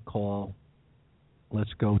take a quick call.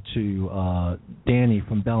 Let's go to Danny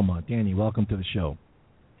from Belmont. Danny, welcome to the show.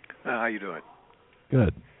 How you doing?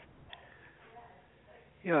 Good.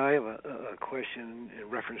 Yeah, I have a question in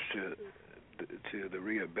reference to the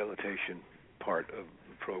rehabilitation part of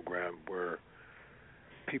the program, where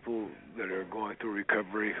people that are going through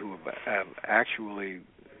recovery who have actually,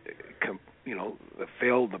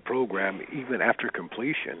 failed the program even after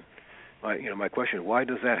completion. My question is, why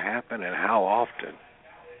does that happen, and how often?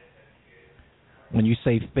 When you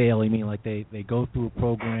say fail, you mean like they go through a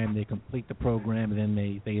program, they complete the program, and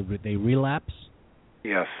then they relapse?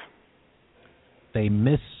 Yes. They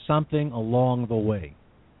miss something along the way.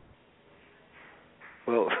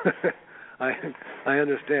 Well, I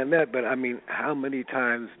understand that, but I mean, how many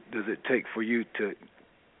times does it take for you to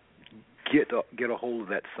get a hold of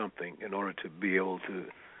that something in order to be able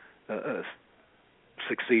to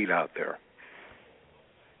succeed out there?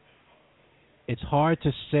 It's hard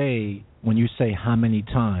to say when you say how many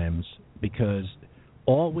times, because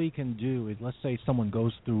all we can do is, let's say someone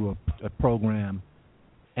goes through a program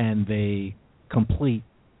and they complete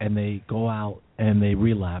and they go out and they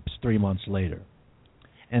relapse 3 months later,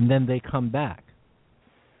 and then they come back.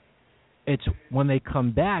 It's when they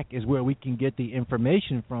come back is where we can get the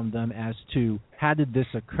information from them as to how did this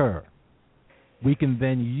occur. We can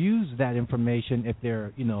then use that information, if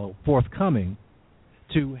they're forthcoming,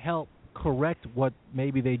 to help correct what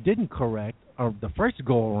maybe they didn't correct or the first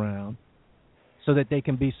go around, so that they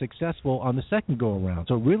can be successful on the second go around.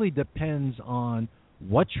 So it really depends on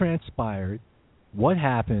what transpired, what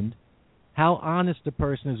happened, how honest the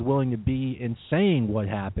person is willing to be in saying what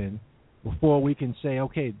happened, before we can say,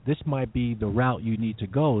 okay, this might be the route you need to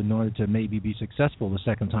go in order to maybe be successful the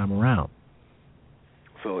second time around.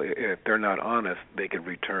 So if they're not honest, they could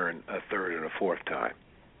return a third and a fourth time.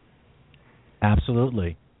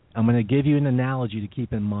 Absolutely. I'm going to give you an analogy to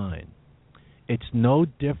keep in mind. It's no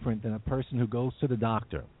different than a person who goes to the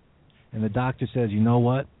doctor, and the doctor says, you know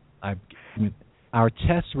what, our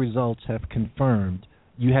test results have confirmed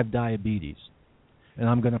you have diabetes, and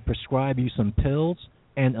I'm going to prescribe you some pills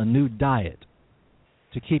and a new diet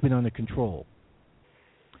to keep it under control.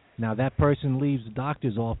 Now, that person leaves the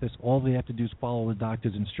doctor's office. All they have to do is follow the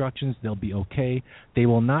doctor's instructions. They'll be okay. They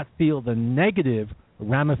will not feel the negative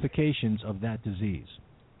ramifications of that disease.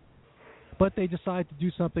 But they decide to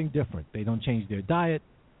do something different. They don't change their diet.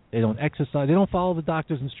 They don't exercise. They don't follow the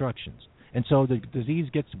doctor's instructions. And so the disease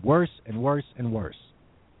gets worse and worse and worse.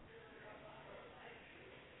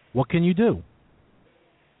 What can you do?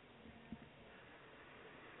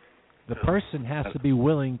 The person has to be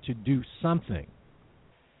willing to do something.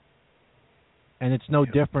 And it's no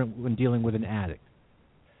different when dealing with an addict.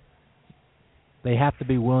 They have to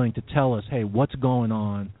be willing to tell us, hey, what's going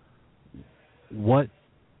on? What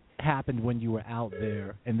happened when you were out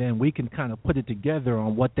there? And then we can kind of put it together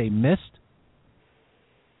on what they missed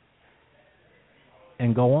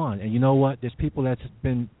and go on. And you know what? There's people that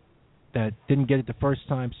didn't get it the first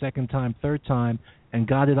time, second time, third time, and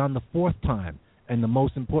got it on the fourth time. And the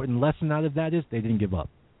most important lesson out of that is they didn't give up.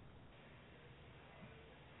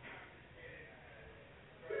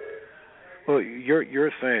 Well,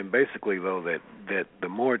 you're saying basically though that the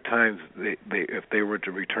more times if they were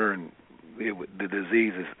to return, the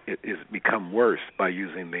disease is become worse, by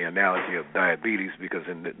using the analogy of diabetes, because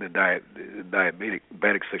in the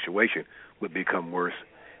diabetic situation would become worse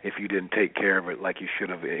if you didn't take care of it like you should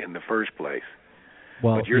have in the first place.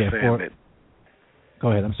 Well, but you're saying that.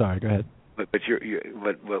 Go ahead. I'm sorry. Go ahead. But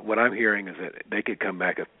what I'm hearing is that they could come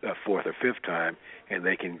back a fourth or fifth time and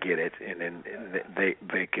they can get it, and then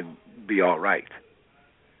they can be all right.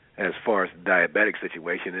 As far as the diabetic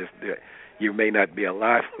situation is, you may not be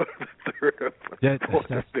alive for the third or fourth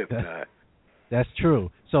or fifth time. That's true.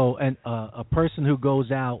 So, and a person who goes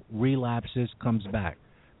out, relapses, comes back,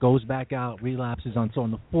 goes back out, relapses on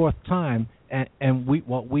the fourth time, and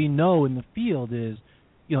what we know in the field is,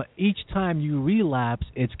 each time you relapse,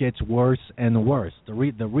 it gets worse and worse. The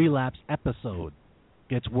relapse episode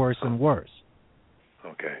gets worse and worse.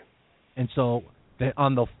 Okay. And so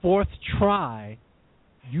on the fourth try,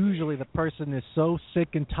 usually the person is so sick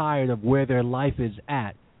and tired of where their life is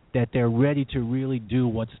at that they're ready to really do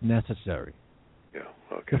what's necessary. Yeah,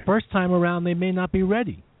 okay. The first time around, they may not be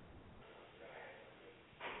ready.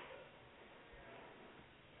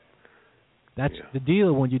 That's the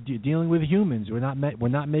deal when you're dealing with humans. We're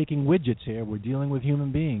not making widgets here. We're dealing with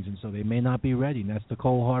human beings, and so they may not be ready. And that's the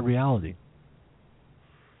cold hard reality.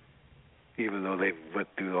 Even though they've went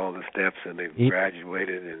through all the steps and they've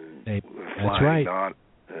graduated and that's right. on.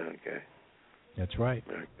 Okay. That's right.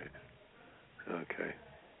 Okay.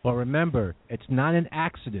 But remember, it's not an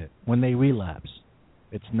accident when they relapse.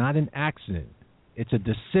 It's not an accident. It's a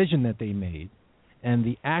decision that they made. And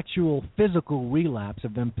the actual physical relapse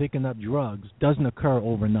of them picking up drugs doesn't occur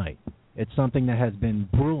overnight. It's something that has been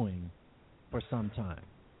brewing for some time.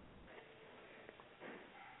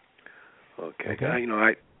 Okay.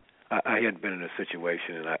 I had been in a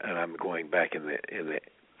situation, and I'm going back in the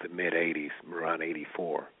mid '80s, around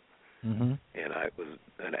 '84, and I was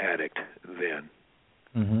an addict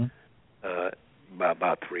then.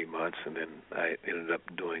 About 3 months, and then I ended up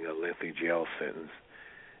doing a lengthy jail sentence.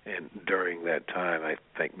 And during that time, I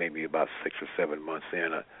think maybe about 6 or 7 months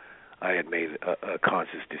in, I had made a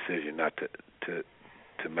conscious decision not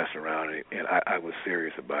to mess around, and I was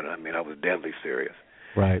serious about it. I mean, I was deadly serious.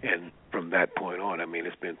 Right. And from that point on, I mean,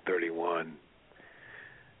 it's been 31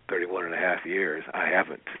 31 and a half years, I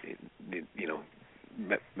haven't,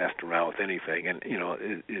 messed around with anything. And,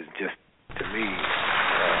 it's just, to me,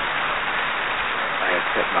 I had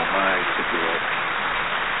set my mind to do it.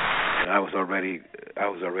 And I was already,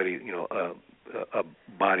 a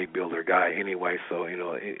bodybuilder guy anyway, so,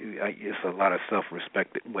 it's a lot of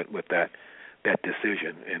self-respect that went with that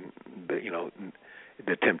decision. And,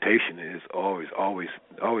 the temptation is always going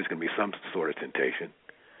to be some sort of temptation.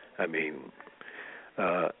 I mean,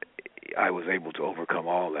 I was able to overcome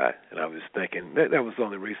all that, and I was thinking that was the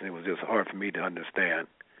only reason it was just hard for me to understand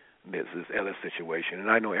this other situation. And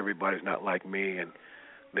I know everybody's not like me, and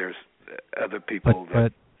there's other people.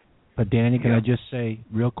 But Danny, can I just say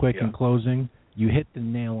real quick in closing, you hit the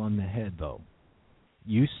nail on the head, though.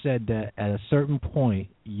 You said that at a certain point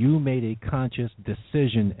you made a conscious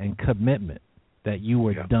decision and commitment that you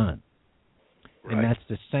were done. Right. And that's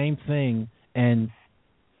the same thing. And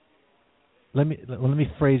let me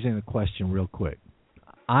phrase in a question real quick.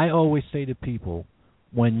 I always say to people,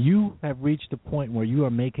 when you have reached the point where you are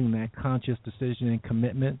making that conscious decision and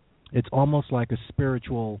commitment, it's almost like a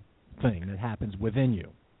spiritual thing that happens within you.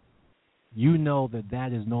 You know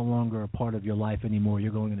that is no longer a part of your life anymore.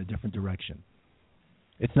 You're going in a different direction.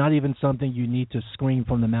 It's not even something you need to scream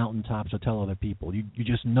from the mountaintops or tell other people. You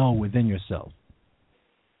just know within yourself.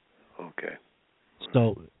 Okay.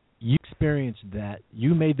 So you experienced that.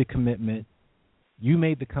 You made the commitment. You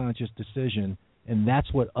made the conscious decision, and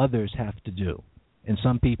that's what others have to do. And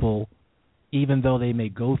some people, even though they may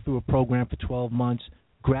go through a program for 12 months,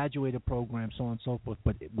 graduate a program, so on and so forth,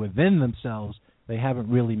 but within themselves, they haven't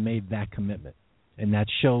really made that commitment. And that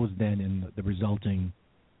shows then in the resulting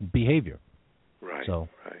behavior. Right. So,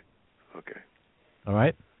 right. Okay. All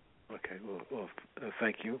right? Okay. Well,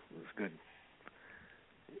 thank you. It was good.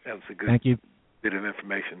 That was a good thank you. Bit of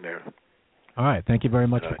information there. All right. Thank you very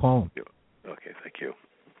much for calling. Okay. Thank you.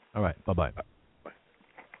 All right. Bye-bye. Bye.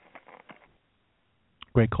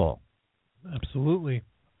 Great call. Absolutely.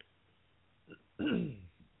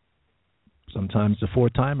 Sometimes the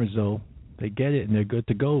four-timers, though, they get it and they're good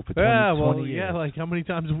to go for 20 years. Yeah, like how many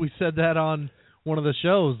times have we said that on one of the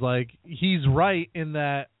shows? Like, he's right in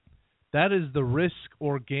that is the risk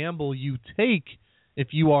or gamble you take if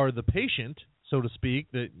you are the patient, so to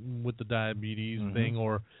speak, that with the diabetes thing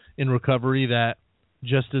or in recovery, that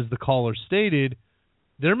just as the caller stated,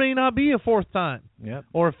 there may not be a fourth time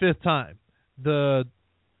or a fifth time.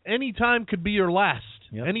 Any time could be your last.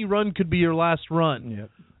 Any run could be your last run.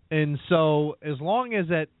 And so as long as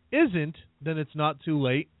that isn't, then it's not too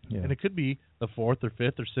late. And it could be the fourth or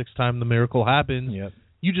fifth or sixth time the miracle happens.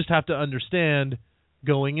 You just have to understand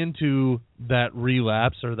going into that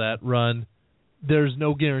relapse or that run, there's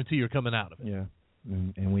no guarantee you're coming out of it. Yeah.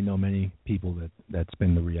 And we know many people that's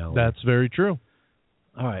been the reality. That's very true.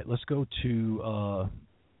 All right, let's go to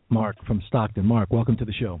Mark from Stockton. Mark, welcome to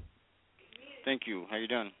the show. Thank you. How you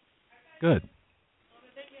doing? Good.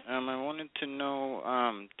 I wanted to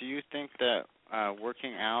know, do you think that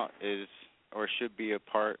working out is or should be a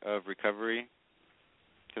part of recovery?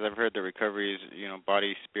 Because I've heard that recovery is,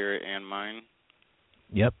 body, spirit, and mind.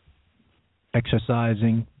 Yep.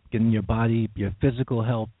 Exercising, getting your body, your physical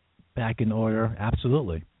health back in order.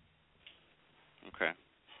 Absolutely. Okay.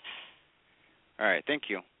 All right. Thank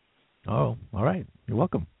you. Oh, all right. You're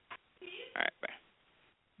welcome. All right. Bye.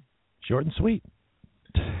 Short and sweet.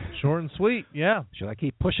 Short and sweet, yeah. Should I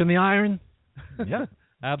keep pushing the iron? Yeah.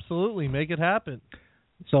 Absolutely. Make it happen.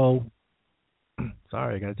 So,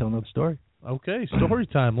 sorry, I got to tell another story. Okay, story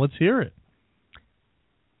time. Let's hear it.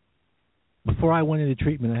 Before I went into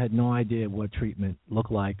treatment, I had no idea what treatment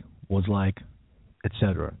looked like, was like,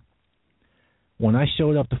 etc. When I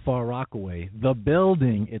showed up to Far Rockaway, the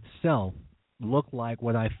building itself looked like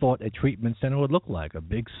what I thought a treatment center would look like, a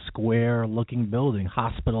big square-looking building,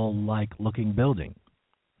 hospital-like looking building.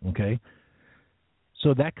 Okay?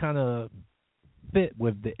 So that kind of fit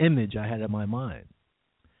with the image I had in my mind.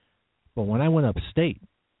 But when I went upstate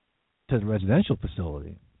to the residential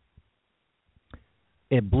facility,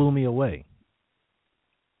 it blew me away.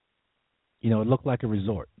 It looked like a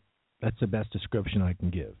resort. That's the best description I can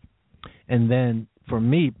give. And then for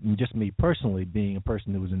me, just me personally, being a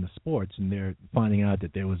person who was into sports, and they're finding out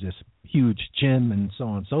that there was this huge gym and so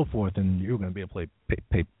on and so forth, and you were going to be able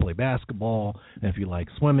to play basketball, and if you like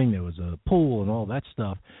swimming, there was a pool and all that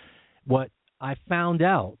stuff. What I found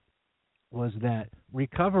out was that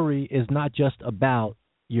recovery is not just about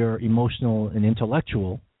your emotional and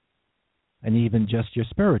intellectual and even just your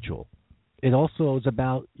spiritual. It also is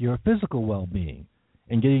about your physical well-being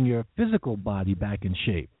and getting your physical body back in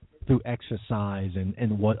shape through exercise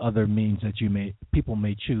and what other means that people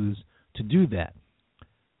may choose to do that.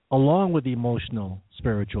 along with the emotional,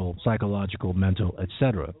 spiritual, psychological, mental,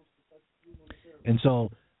 etc. And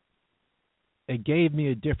so it gave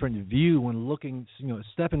me a different view when looking,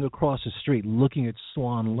 stepping across the street, looking at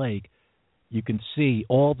Swan Lake. You can see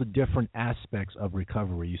all the different aspects of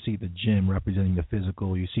recovery. You see the gym representing the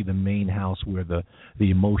physical. You see the main house where the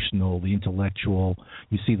emotional, the intellectual.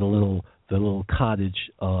 You see the little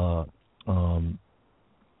cottage. I'm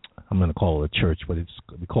going to call it a church, but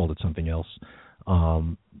we called it something else.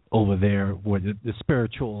 Over there, where the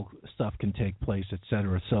spiritual stuff can take place,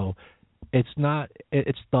 etc. So it's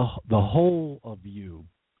the whole of you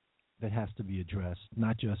that has to be addressed,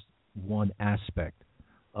 not just one aspect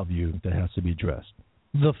of you that has to be addressed.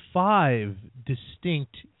 The 5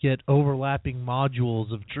 distinct yet overlapping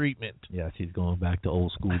modules of treatment. Yes, he's going back to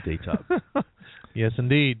old school Daytop. Yes,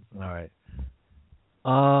 indeed. All right.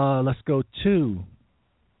 Let's go to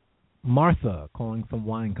Martha, calling from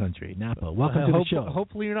Wine Country, Napa. Welcome to the show.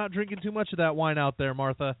 Hopefully you're not drinking too much of that wine out there,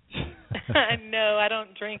 Martha. No, I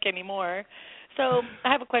don't drink anymore. So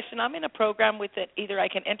I have a question. I'm in a program with it. Either I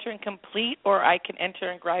can enter and complete or I can enter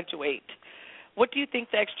and graduate. What do you think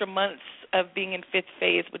the extra months of being in 5th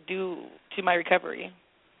phase would do to my recovery?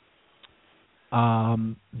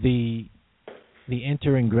 The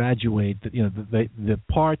enter and graduate, the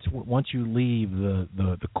parts, once you leave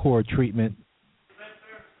the core treatment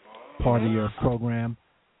part of your program,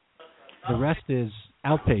 the rest is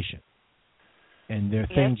outpatient. And there are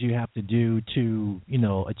things you have to do to,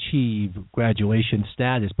 achieve graduation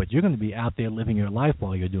status, but you're going to be out there living your life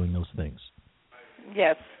while you're doing those things.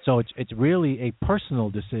 Yes. So it's really a personal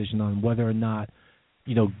decision on whether or not,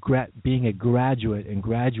 being a graduate and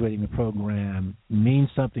graduating the program means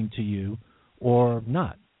something to you or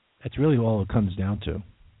not. That's really all it comes down to.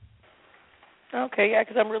 Okay, yeah,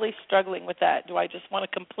 because I'm really struggling with that. Do I just want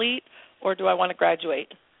to complete or do I want to graduate?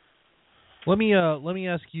 Let me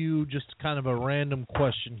ask you just kind of a random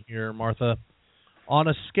question here, Martha. On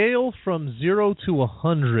a scale from 0 to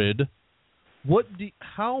 100,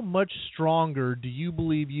 how much stronger do you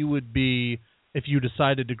believe you would be if you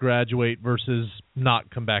decided to graduate versus not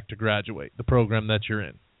come back to graduate, the program that you're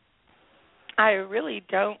in? I really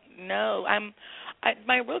don't know.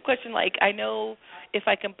 My real question, I know if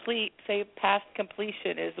I complete, say, past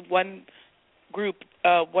completion is one group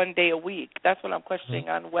 1 day a week. That's what I'm questioning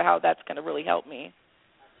on how that's going to really help me.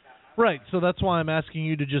 Right, so that's why I'm asking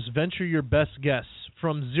you to just venture your best guess.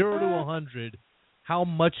 From 0 to 100, how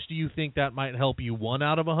much do you think that might help you? 1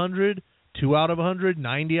 out of 100? 2 out of 100?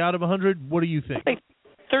 90 out of 100? What do you think? I think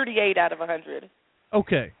 38 out of 100.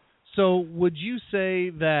 Okay, so would you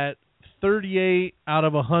say that 38 out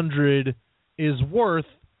of 100 is worth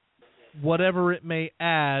whatever it may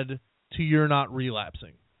add to your not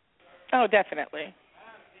relapsing? Oh, definitely.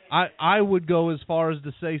 I would go as far as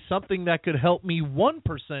to say something that could help me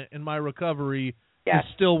 1% in my recovery is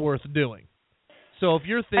still worth doing. So if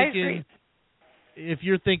you're thinking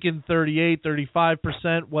 38,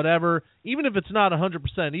 35%, whatever, even if it's not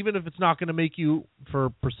 100%, even if it's not going to make you, for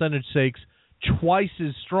percentage sakes, twice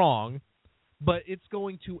as strong, but it's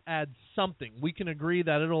going to add something. We can agree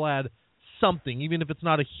that it'll add something. Even if it's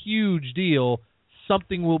not a huge deal,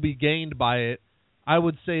 something will be gained by it. I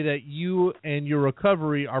would say that you and your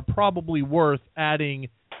recovery are probably worth adding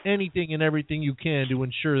anything and everything you can to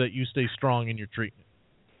ensure that you stay strong in your treatment.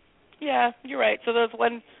 Yeah, you're right. So those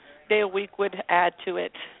 1 day a week would add to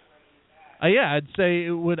it. Yeah, I'd say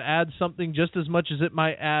it would add something just as much as it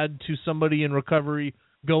might add to somebody in recovery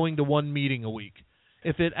going to 1 meeting a week.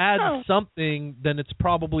 If it adds something, then it's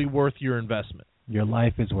probably worth your investment. Your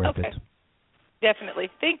life is worth it. Definitely.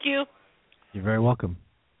 Thank you. You're very welcome.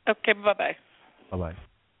 Okay, bye-bye. Bye-bye.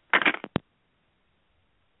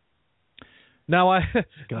 Now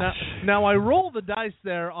I roll the dice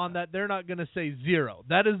there on that they're not going to say 0.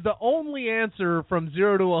 That is the only answer from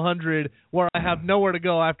 0 to 100 where I have nowhere to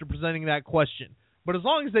go after presenting that question. But as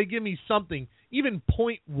long as they give me something, even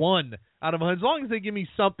 0.1 out of 100, as long as they give me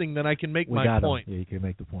something, then I can make my point. Yeah, you can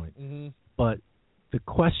make the point. Mm-hmm. But the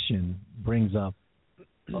question brings up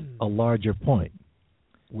a larger point,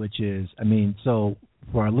 which is, so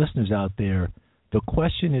for our listeners out there, the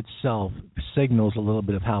question itself signals a little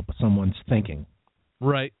bit of how someone's thinking.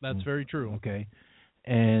 Right, that's very true. Okay.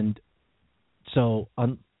 And so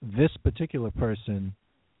on this particular person,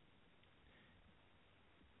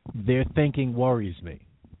 their thinking worries me.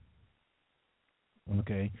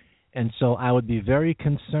 Okay. And so I would be very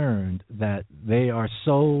concerned that they are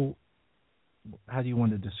so, how do you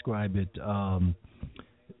want to describe it,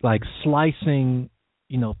 like slicing,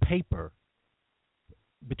 paper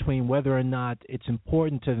between whether or not it's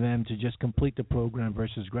important to them to just complete the program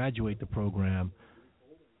versus graduate the program,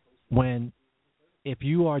 when if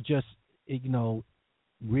you are just,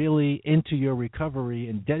 really into your recovery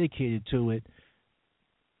and dedicated to it,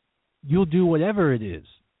 you'll do whatever it is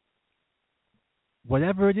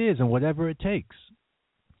and whatever it takes.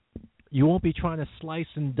 You won't be trying to slice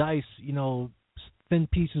and dice, thin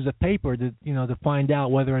pieces of paper to find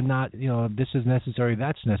out whether or not, this is necessary,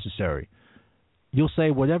 that's necessary. You'll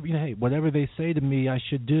say whatever they say to me I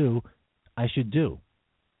should do.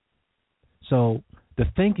 So the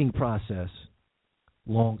thinking process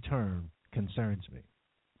long term concerns me,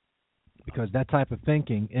 because that type of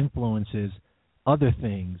thinking influences other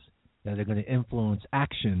things that are going to influence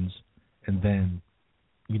actions, and then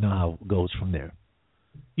you know how it goes from there.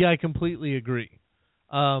 Yeah, I completely agree.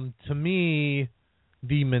 To me,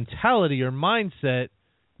 the mentality or mindset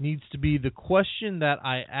needs to be the question that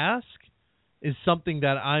I ask is something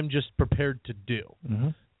that I'm just prepared to do. Mm-hmm.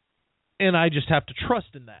 And I just have to trust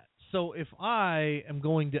in that. So if I am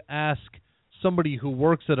going to ask somebody who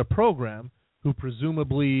works at a program, who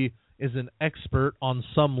presumably is an expert on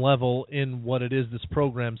some level in what it is this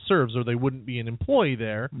program serves, or they wouldn't be an employee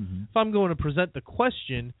there, if I'm going to present the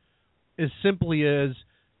question as simply as,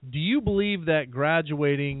 do you believe that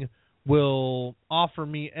graduating will offer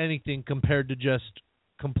me anything compared to just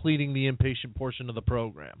completing the inpatient portion of the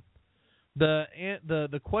program?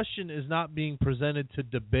 The question is not being presented to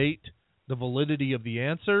debate the validity of the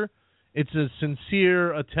answer. It's a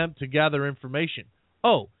sincere attempt to gather information.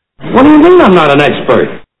 Oh, what do you mean I'm not an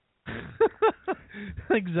expert?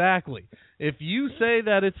 Exactly. If you say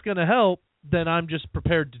that it's going to help, then I'm just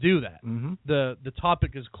prepared to do that. Mm-hmm. The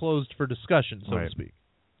topic is closed for discussion, so to speak.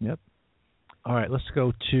 Yep. All right, let's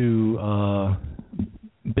go to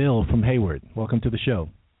Bill from Hayward. Welcome to the show.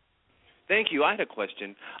 Thank you. I had a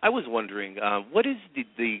question. I was wondering, what is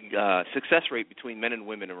the success rate between men and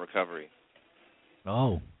women in recovery?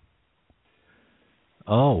 Oh,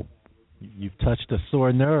 you've touched a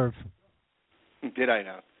sore nerve. Did I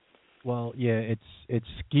now? Well, yeah, it's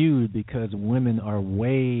skewed because women are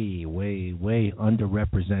way, way, way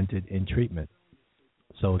underrepresented in treatment.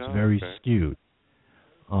 So it's very skewed.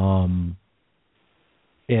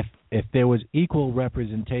 If there was equal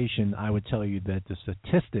representation, I would tell you that the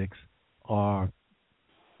statistics are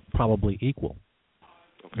probably equal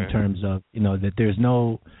in terms of, that there's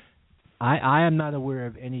no... I am not aware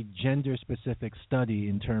of any gender-specific study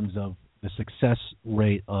in terms of the success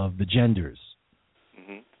rate of the genders.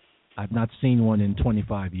 Mm-hmm. I've not seen one in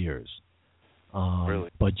 25 years.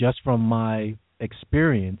 Really? But just from my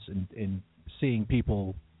experience in seeing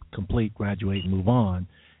people complete, graduate, and move on,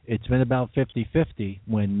 it's been about 50-50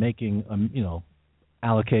 when making,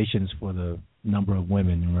 allocations for the number of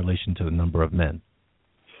women in relation to the number of men.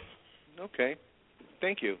 Okay.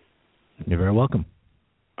 Thank you. You're very welcome.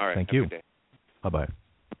 All right. Thank you. Good day. Bye-bye.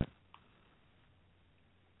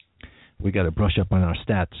 We got to brush up on our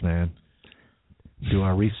stats, man. Do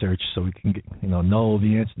our research so we can get, know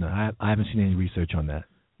the answer. No, I haven't seen any research on that.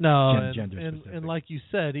 No, and like you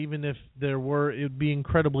said, even if there were, it would be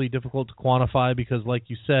incredibly difficult to quantify because, like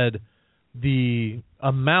you said, the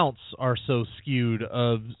amounts are so skewed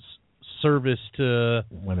of service to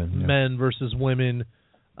men versus women,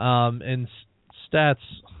 and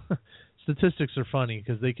statistics are funny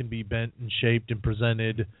because they can be bent and shaped and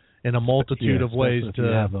presented in a multitude of ways to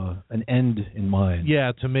have an end in mind.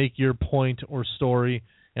 Yeah, to make your point or story.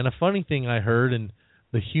 And a funny thing I heard, and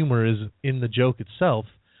the humor is in the joke itself,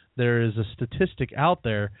 there is a statistic out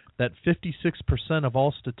there that 56% of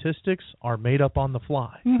all statistics are made up on the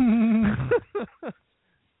fly.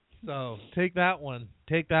 So take that one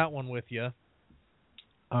with you.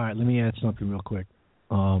 All right, let me add something real quick.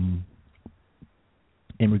 In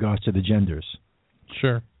regards to the genders.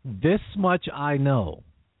 Sure. This much I know.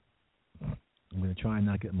 I'm going to try and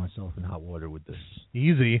not get myself in hot water with this.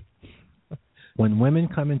 Easy. When women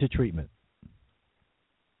come into treatment,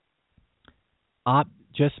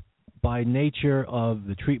 just by nature of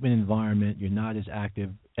the treatment environment, you're not as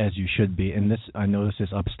active as you should be. And this, I know this is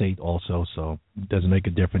upstate also, so it doesn't make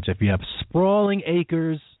a difference if you have sprawling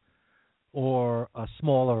acres or a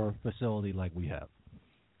smaller facility like we have.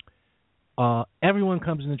 Everyone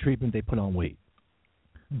comes into treatment, they put on weight.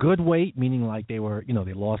 Good weight, meaning like they were,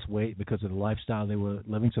 they lost weight because of the lifestyle they were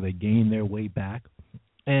living, so they gained their weight back.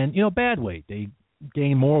 And, bad weight, they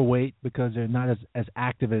gain more weight because they're not as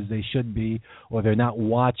active as they should be, or they're not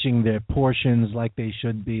watching their portions like they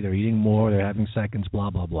should be. They're eating more, they're having seconds, blah,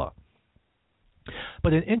 blah, blah.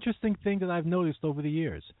 But an interesting thing that I've noticed over the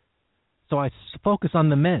years, so I focus on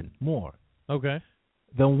the men more. Okay.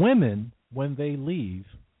 The women, when they leave,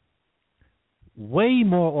 way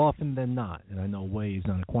more often than not, and I know way is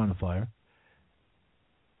not a quantifier,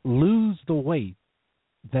 lose the weight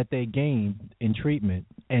that they gain in treatment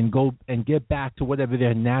and go and get back to whatever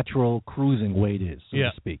their natural cruising weight is, so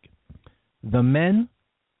to speak. The men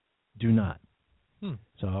do not.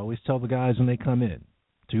 So I always tell the guys when they come in,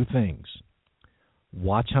 2 things.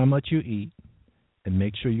 Watch how much you eat and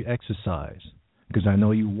make sure you exercise. Because I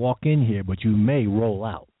know you walk in here, but you may roll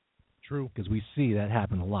out. True. Because we see that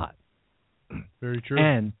happen a lot. Very true.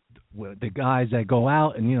 And the guys that go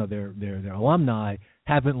out and, they're alumni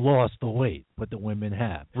haven't lost the weight, but the women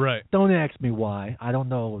have. Right. Don't ask me why. I don't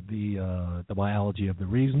know the biology of the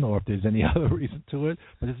reason or if there's any other reason to it,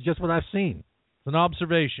 but it's just what I've seen. It's an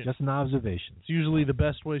observation. Just an observation. It's usually the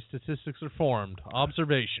best way statistics are formed.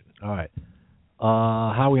 Observation. All right.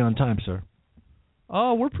 How are we on time, sir?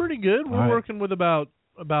 Oh, we're pretty good. We're working with about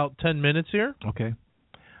 10 minutes here. Okay.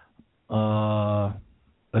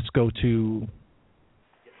 Let's go to...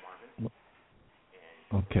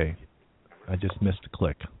 Okay. I just missed a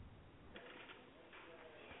click.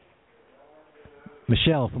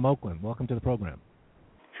 Michelle from Oakland, welcome to the program.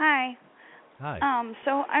 Hi. Hi.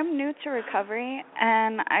 So I'm new to recovery,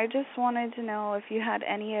 and I just wanted to know if you had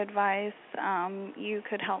any advice you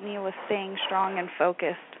could help me with staying strong and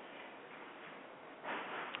focused.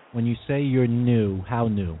 When you say you're new, how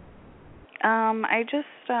new? I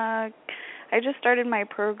just started my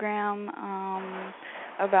program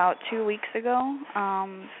about 2 weeks ago.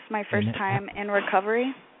 It's my first time in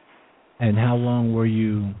recovery. And how long were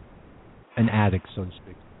you an addict, so to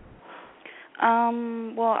speak?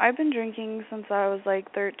 Well, I've been drinking since I was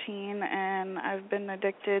like 13, and I've been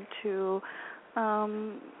addicted to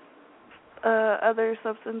other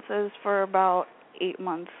substances for about 8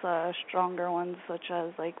 months, stronger ones such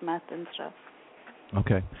as like meth and stuff.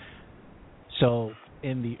 Okay. So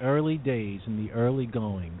in the early days, in the early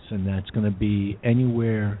goings, and that's going to be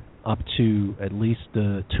anywhere up to at least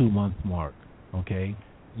the 2-month mark, okay,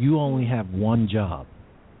 you only have one job.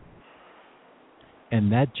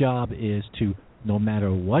 And that job is to, no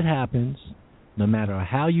matter what happens, no matter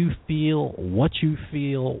how you feel, what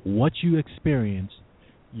you experience,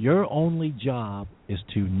 your only job is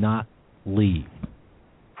to not leave.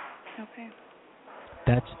 Okay.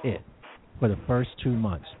 That's it for the first 2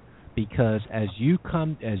 months. Because as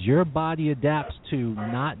your body adapts to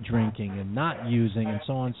not drinking and not using and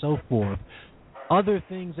so on and so forth, other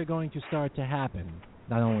things are going to start to happen.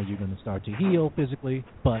 Not only are you going to start to heal physically,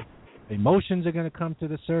 but emotions are going to come to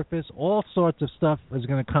the surface. All sorts of stuff is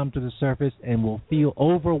going to come to the surface and will feel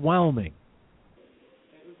overwhelming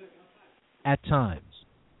at times.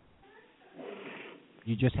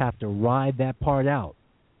 You just have to ride that part out.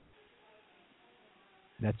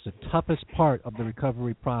 That's the toughest part of the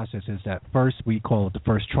recovery process is that first, we call it the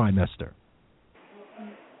first trimester.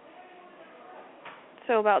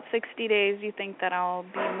 So about 60 days, you think that I'll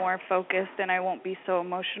be more focused and I won't be so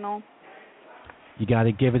emotional? You got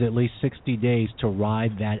to give it at least 60 days to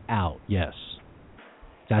ride that out, yes.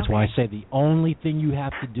 That's why I say the only thing you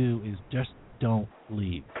have to do is just don't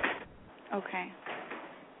leave. Okay.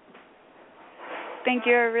 Thank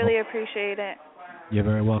you. I really appreciate it. You're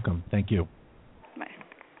very welcome. Thank you. Bye.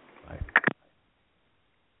 Bye.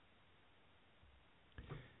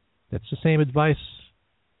 That's the same advice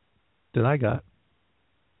that I got.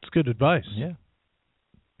 It's good advice. Yeah.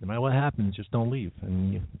 No matter what happens, just don't leave.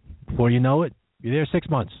 And before you know it, you're there 6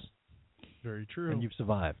 months. Very true. And you've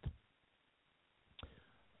survived.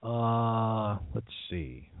 Let's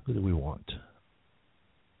see. Who do we want?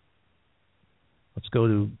 Let's go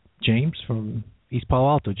to James from East Palo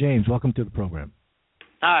Alto. James, welcome to the program.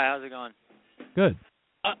 Hi, how's it going? Good.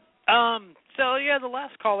 So yeah, the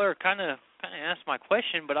last caller kind of asked my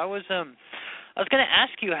question, but I was going to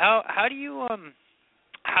ask you how do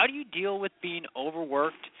you deal with being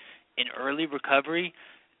overworked in early recovery,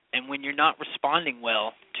 and when you're not responding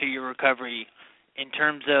well to your recovery, in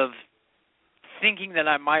terms of thinking that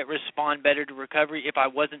I might respond better to recovery if I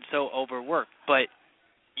wasn't so overworked, but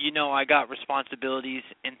I got responsibilities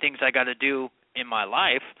and things I got to do in my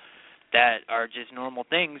life that are just normal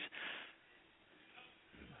things,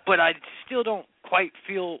 but I still don't quite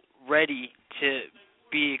feel ready to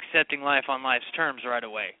be accepting life on life's terms right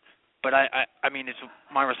away. But I mean, it's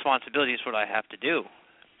my responsibility. It's what I have to do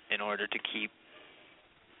in order to keep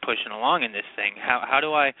pushing along in this thing. How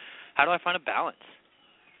do I find a balance?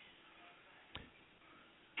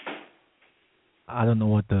 I don't know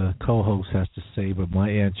what the co-host has to say, but my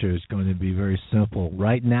answer is going to be very simple.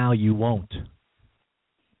 Right now, you won't.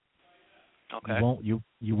 Okay.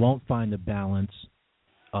 You won't find a balance.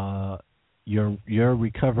 Your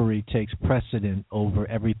recovery takes precedent over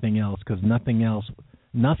everything else because nothing else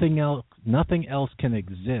can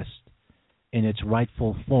exist in its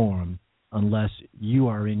rightful form unless you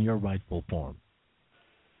are in your rightful form.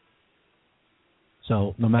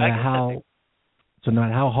 So no matter how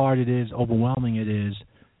hard it is, overwhelming it is,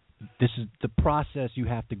 this is the process you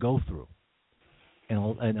have to go through.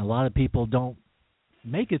 And a lot of people don't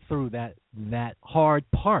make it through that hard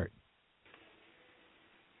part.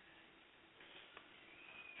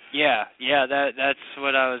 Yeah, that's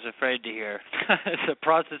what I was afraid to hear. It's a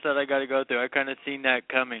process that I got to go through. I kind of seen that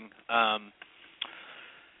coming.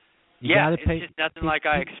 It's just nothing like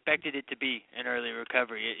I expected it to be in early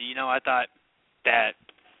recovery. I thought that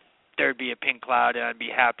there'd be a pink cloud and I'd be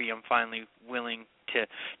happy I'm finally willing to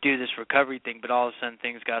do this recovery thing, but all of a sudden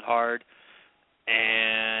things got hard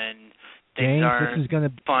and things aren't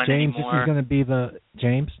fun anymore. This is going to be the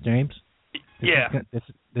James. Yeah.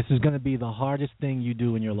 This is going to be the hardest thing you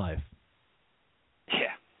do in your life.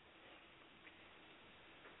 Yeah.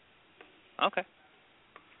 Okay.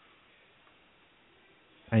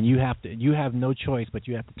 And you have no choice, but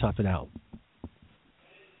you have to tough it out.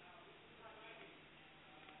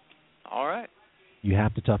 All right. You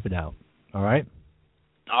have to tough it out. All right?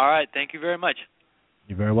 All right. Thank you very much.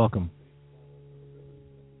 You're very welcome.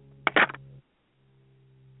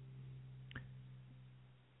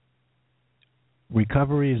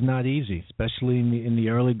 Recovery is not easy, especially in the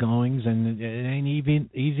early goings, and it ain't even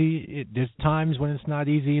easy. There's times when it's not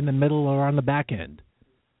easy in the middle or on the back end.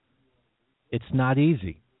 It's not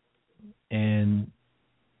easy. And,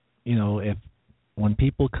 if when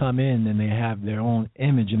people come in and they have their own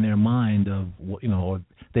image in their mind of, or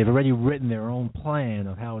they've already written their own plan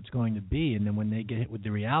of how it's going to be, and then when they get hit with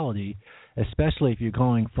the reality, especially if you're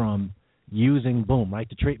going from using, right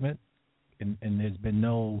to treatment, and there's been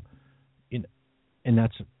no, and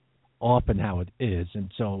that's often how it is.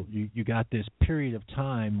 And so you got this period of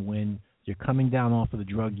time when you're coming down off of the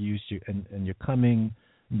drug use, and you're coming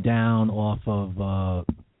down off of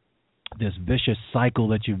this vicious cycle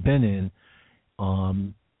that you've been in,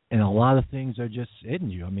 and a lot of things are just hitting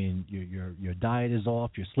you. I mean, your diet is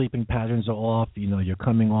off, your sleeping patterns are off. You're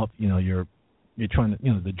coming off. You're trying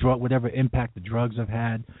to, the drug, whatever impact the drugs have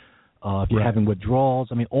had. If you're having withdrawals,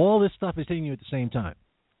 I mean, all this stuff is hitting you at the same time.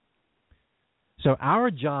 So our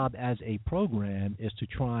job as a program is to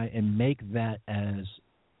try and make that as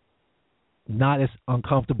not as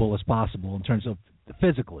uncomfortable as possible in terms of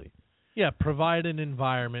physically. Yeah, provide an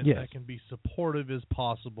environment that can be supportive as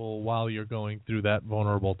possible while you're going through that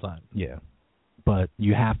vulnerable time. Yeah, but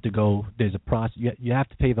you have to go. There's a process. You have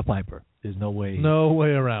to pay the piper. There's no way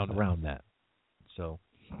around that. So,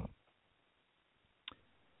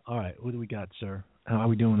 all right, what do we got, sir? How are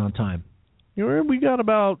we doing on time? We got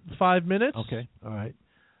about 5 minutes. Okay, all right.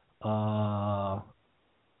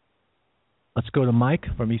 Let's go to Mike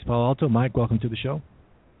from East Palo Alto. Mike, welcome to the show.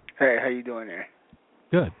 Hey, how you doing there?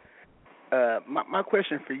 Good. My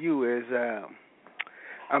question for you is,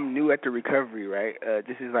 I'm new at the recovery, right?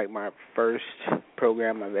 This is like my first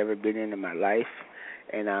program I've ever been in my life,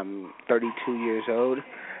 and I'm 32 years old.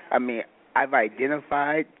 I mean, I've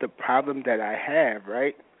identified the problem that I have,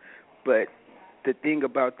 right? But the thing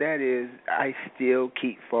about that is I still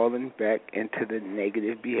keep falling back into the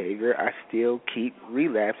negative behavior. I still keep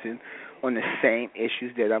relapsing on the same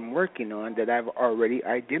issues that I'm working on that I've already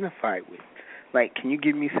identified with. Like, can you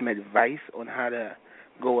give me some advice on how to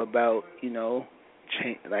go about, changing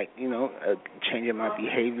my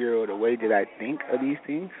behavior or the way that I think of these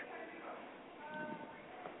things?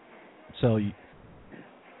 So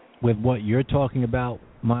with what you're talking about,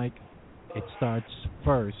 Mike, it starts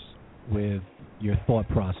first with your thought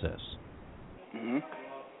process. Mm-hmm.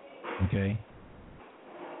 Okay?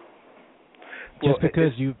 Just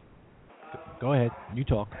because you... Go ahead. You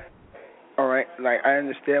talk. All right. Like, I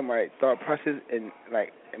understand my thought process and,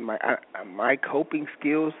 like, my coping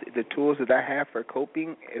skills, the tools that I have for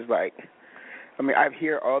coping is, like... I mean, I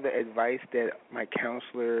hear all the advice that my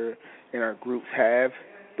counselor and our groups have,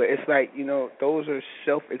 but it's like, those are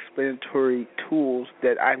self-explanatory tools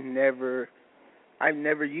that I've never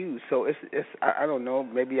used. So it's I don't know,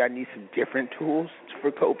 maybe I need some different tools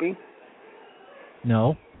for coping.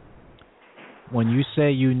 No. When you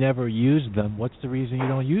say you never use them, what's the reason you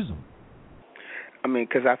don't use them? I mean,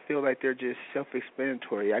 because I feel like they're just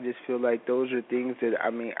self-explanatory. I just feel like those are things that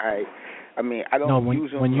I don't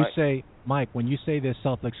use them. When you say, Mike, when you say they're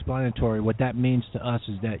self-explanatory, what that means to us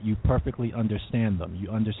is that you perfectly understand them.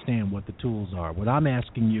 You understand what the tools are. What I'm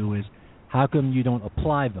asking you is, how come you don't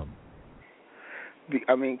apply them?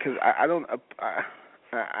 I mean, because I don't.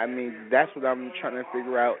 I mean, that's what I'm trying to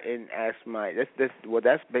figure out and ask my. That's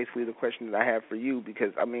basically the question that I have for you,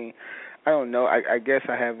 because I mean, I don't know. I guess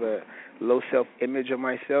I have a low self-image of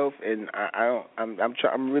myself, and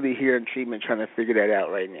I'm really here in treatment trying to figure that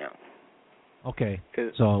out right now. Okay.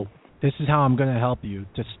 So this is how I'm going to help you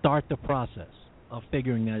to start the process. of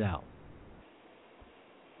figuring that out.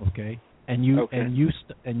 Okay? And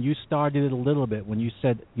you started it a little bit when you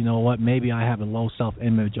said, you know what, maybe I have a low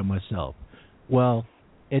self-image of myself. Well,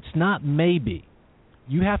 it's not maybe.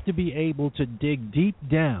 You have to be able to dig deep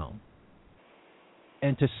down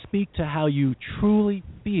and to speak to how you truly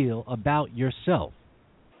feel about yourself.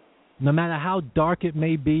 No matter how dark it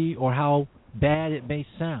may be or how bad it may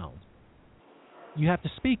sound, you have to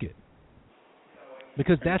speak it.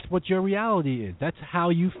 Because that's what your reality is. That's how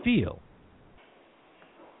you feel.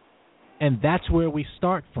 And that's where we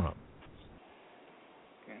start from.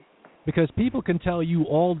 Because people can tell you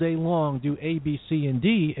all day long, do A, B, C, and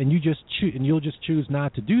D, and you'll just choose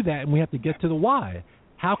not to do that, and we have to get to the why.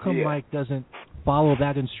 How come Mike doesn't follow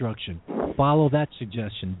that instruction, follow that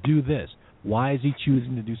suggestion, do this? Why is he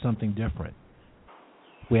choosing to do something different?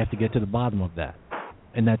 We have to get to the bottom of that.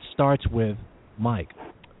 And that starts with Mike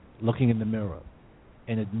looking in the mirror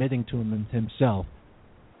and admitting to himself,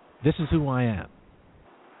 this is who I am.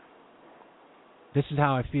 This is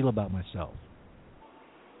how I feel about myself.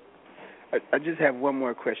 I just have one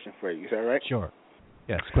more question for you. Is that right? Sure.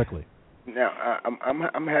 Yes, quickly. Now,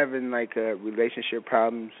 I'm having like relationship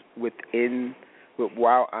problems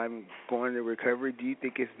while I'm going to recovery. Do you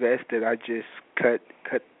think it's best that I just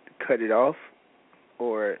cut it off,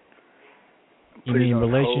 or you mean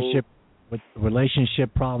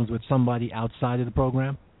relationship problems with somebody outside of the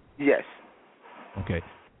program? Yes. Okay.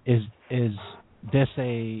 Is this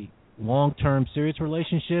a long-term serious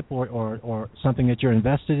relationship or something that you're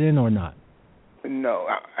invested in or not? No,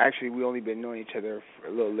 actually, we've only been knowing each other for a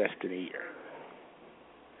little less than a year.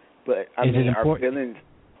 But our feelings.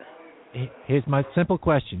 Here's my simple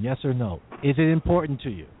question: yes or no? Is it important to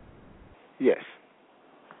you? Yes.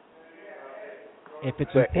 If it's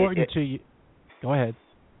important to you, go ahead.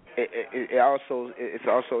 It's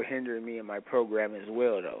also hindering me in my program as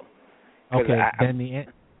well, though. Okay,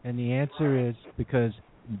 then the answer is because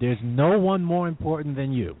there's no one more important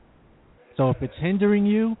than you. So if it's hindering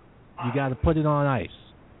you, you got to put it on ice.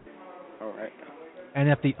 All right. And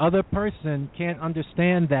if the other person can't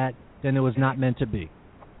understand that, then it was not meant to be.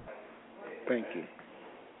 Thank you.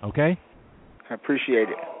 Okay? I appreciate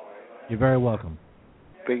it. You're very welcome.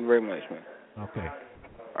 Thank you very much, man. Okay.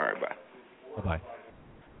 All right, bye. Bye-bye.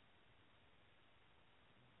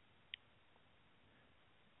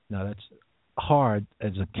 Now, that's hard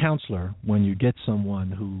as a counselor when you get someone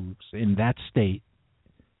who's in that state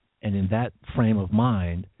and in that frame of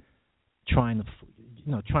mind, trying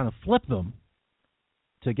to flip them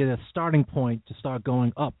to get a starting point to start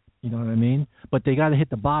going up. You know what I mean? But they got to hit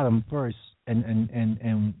the bottom first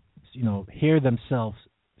and hear themselves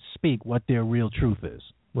speak what their real truth is.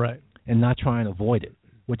 Right. And not try and avoid it,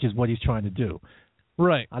 which is what he's trying to do.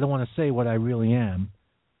 Right. I don't want to say what I really am,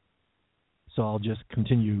 so I'll just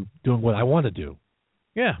continue doing what I want to do.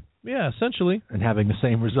 Yeah, essentially. And having the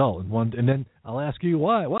same result. And then I'll ask you,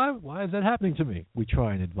 why? Why is that happening to me? We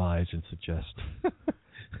try and advise and suggest.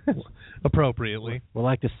 Appropriately. We're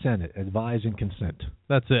like the Senate, advise and consent.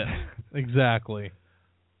 That's it. Exactly.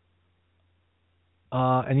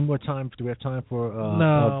 Any more time? Do we have time for...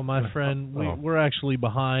 no, my friend. We're actually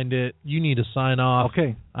behind it. You need to sign off.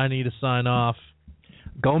 Okay. I need to sign off.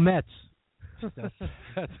 Go Mets.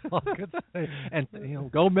 That's all I could say.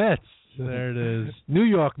 And, go Mets. There it is. New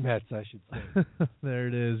York Mets, I should say. There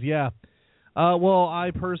it is, yeah. Well,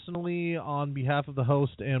 I personally, on behalf of the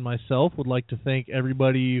host and myself, would like to thank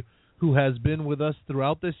everybody who has been with us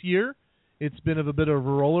throughout this year. It's been a bit of a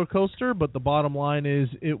roller coaster, but the bottom line is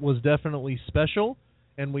it was definitely special,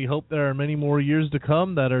 and we hope there are many more years to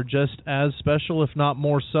come that are just as special, if not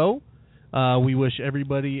more so. We wish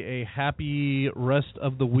everybody a happy rest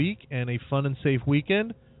of the week and a fun and safe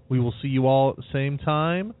weekend. We will see you all at the same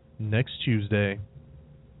time next Tuesday.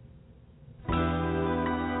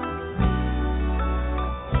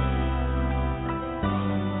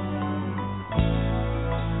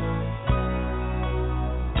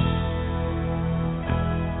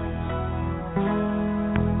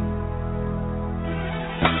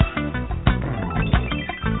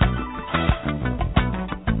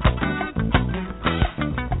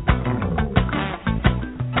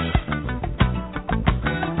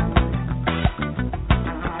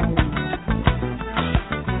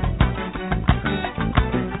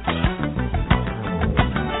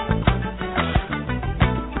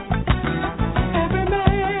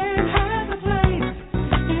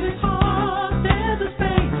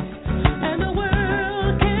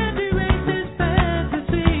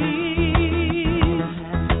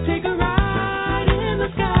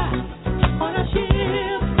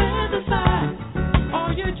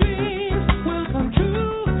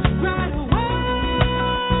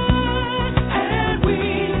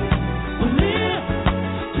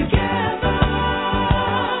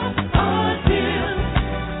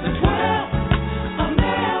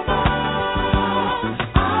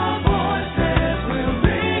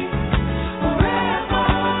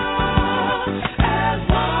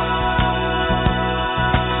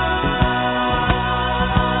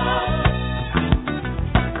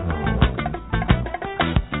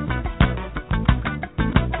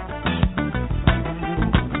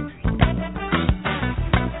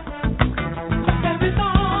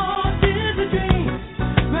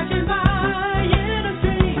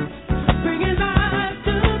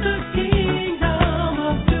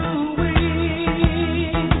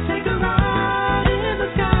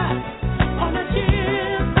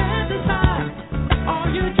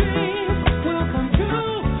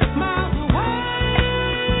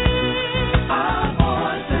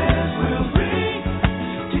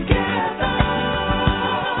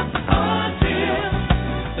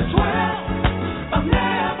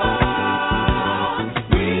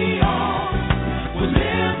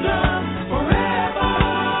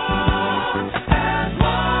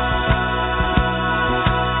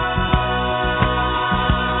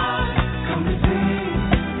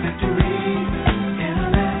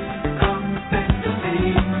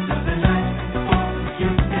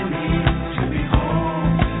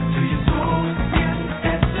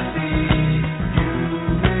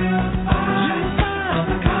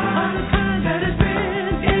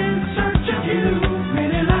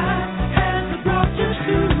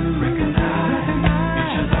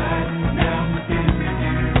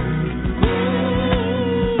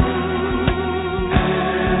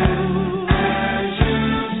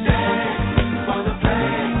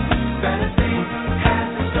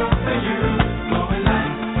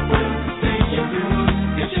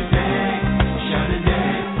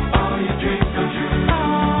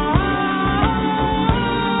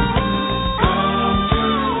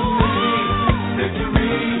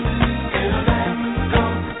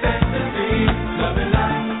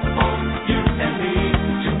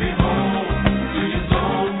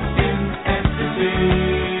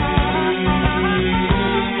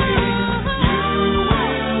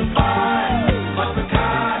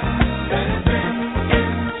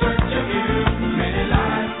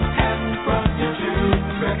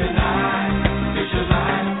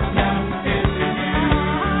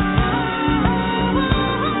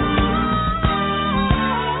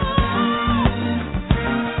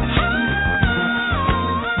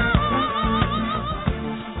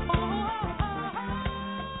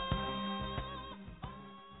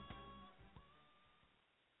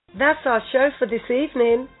 That's our show for this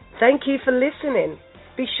evening. Thank you for listening.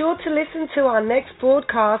 Be sure to listen to our next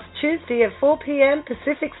broadcast Tuesday at 4 p.m.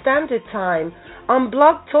 Pacific Standard Time on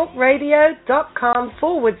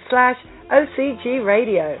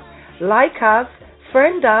blogtalkradio.com/OCGRadio. Like us,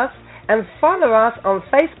 friend us, and follow us on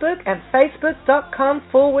Facebook at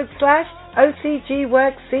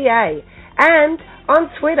facebook.com/OCGWorkCA and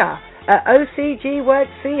on Twitter at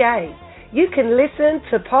OCGWorkCA. You can listen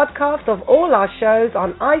to podcasts of all our shows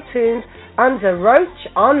on iTunes under Roach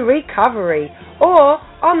on Recovery or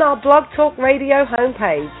on our Blog Talk Radio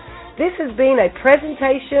homepage. This has been a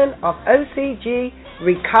presentation of OCG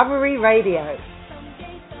Recovery Radio.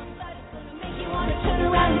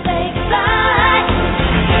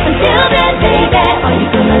 Until then, baby, are you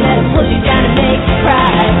gonna let him hold you down and make you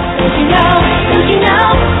cry? Don't you know,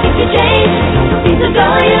 if you change, things will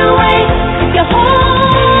go your way. If you hold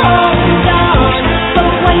on for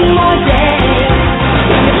one more day,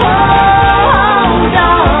 if you hold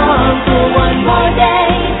on for one more day,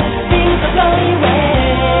 things will go your way.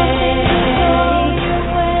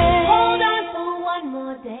 Hold on for one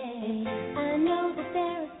more day. I know that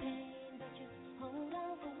there is pain, but just hold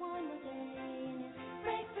on for one more day.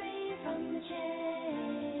 Break free from the chain.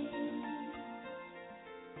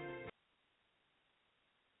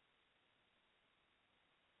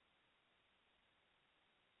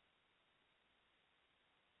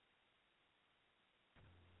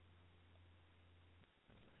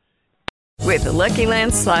 With the Lucky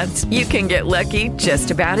Land Slots, you can get lucky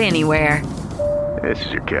just about anywhere. This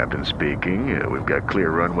is your captain speaking. We've got clear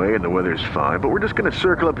runway and the weather's fine, but we're just going to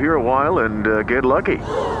circle up here a while and get lucky.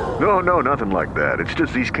 No, nothing like that. It's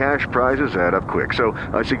just these cash prizes add up quick. So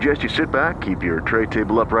I suggest you sit back, keep your tray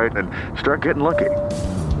table upright, and start getting lucky.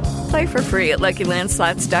 Play for free at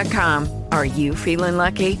LuckyLandSlots.com. Are you feeling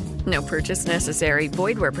lucky? No purchase necessary.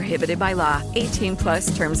 Void where prohibited by law.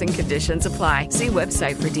 18+ terms and conditions apply. See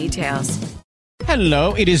website for details.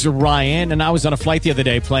 Hello, it is Ryan, and I was on a flight the other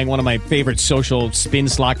day playing one of my favorite social spin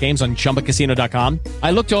slot games on ChumbaCasino.com. I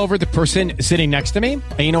looked over at the person sitting next to me,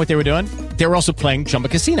 and you know what they were doing? They were also playing Chumba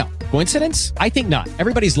Casino. Coincidence? I think not.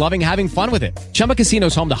 Everybody's loving having fun with it. Chumba Casino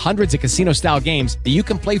is home to hundreds of casino-style games that you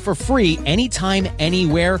can play for free anytime,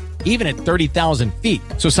 anywhere, even at 30,000 feet.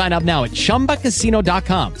 So sign up now at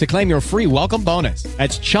ChumbaCasino.com to claim your free welcome bonus.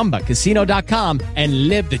 That's ChumbaCasino.com and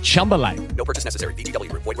live the Chumba life. No purchase necessary.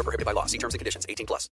 VGW. Void where prohibited by law. See terms and conditions. 18+.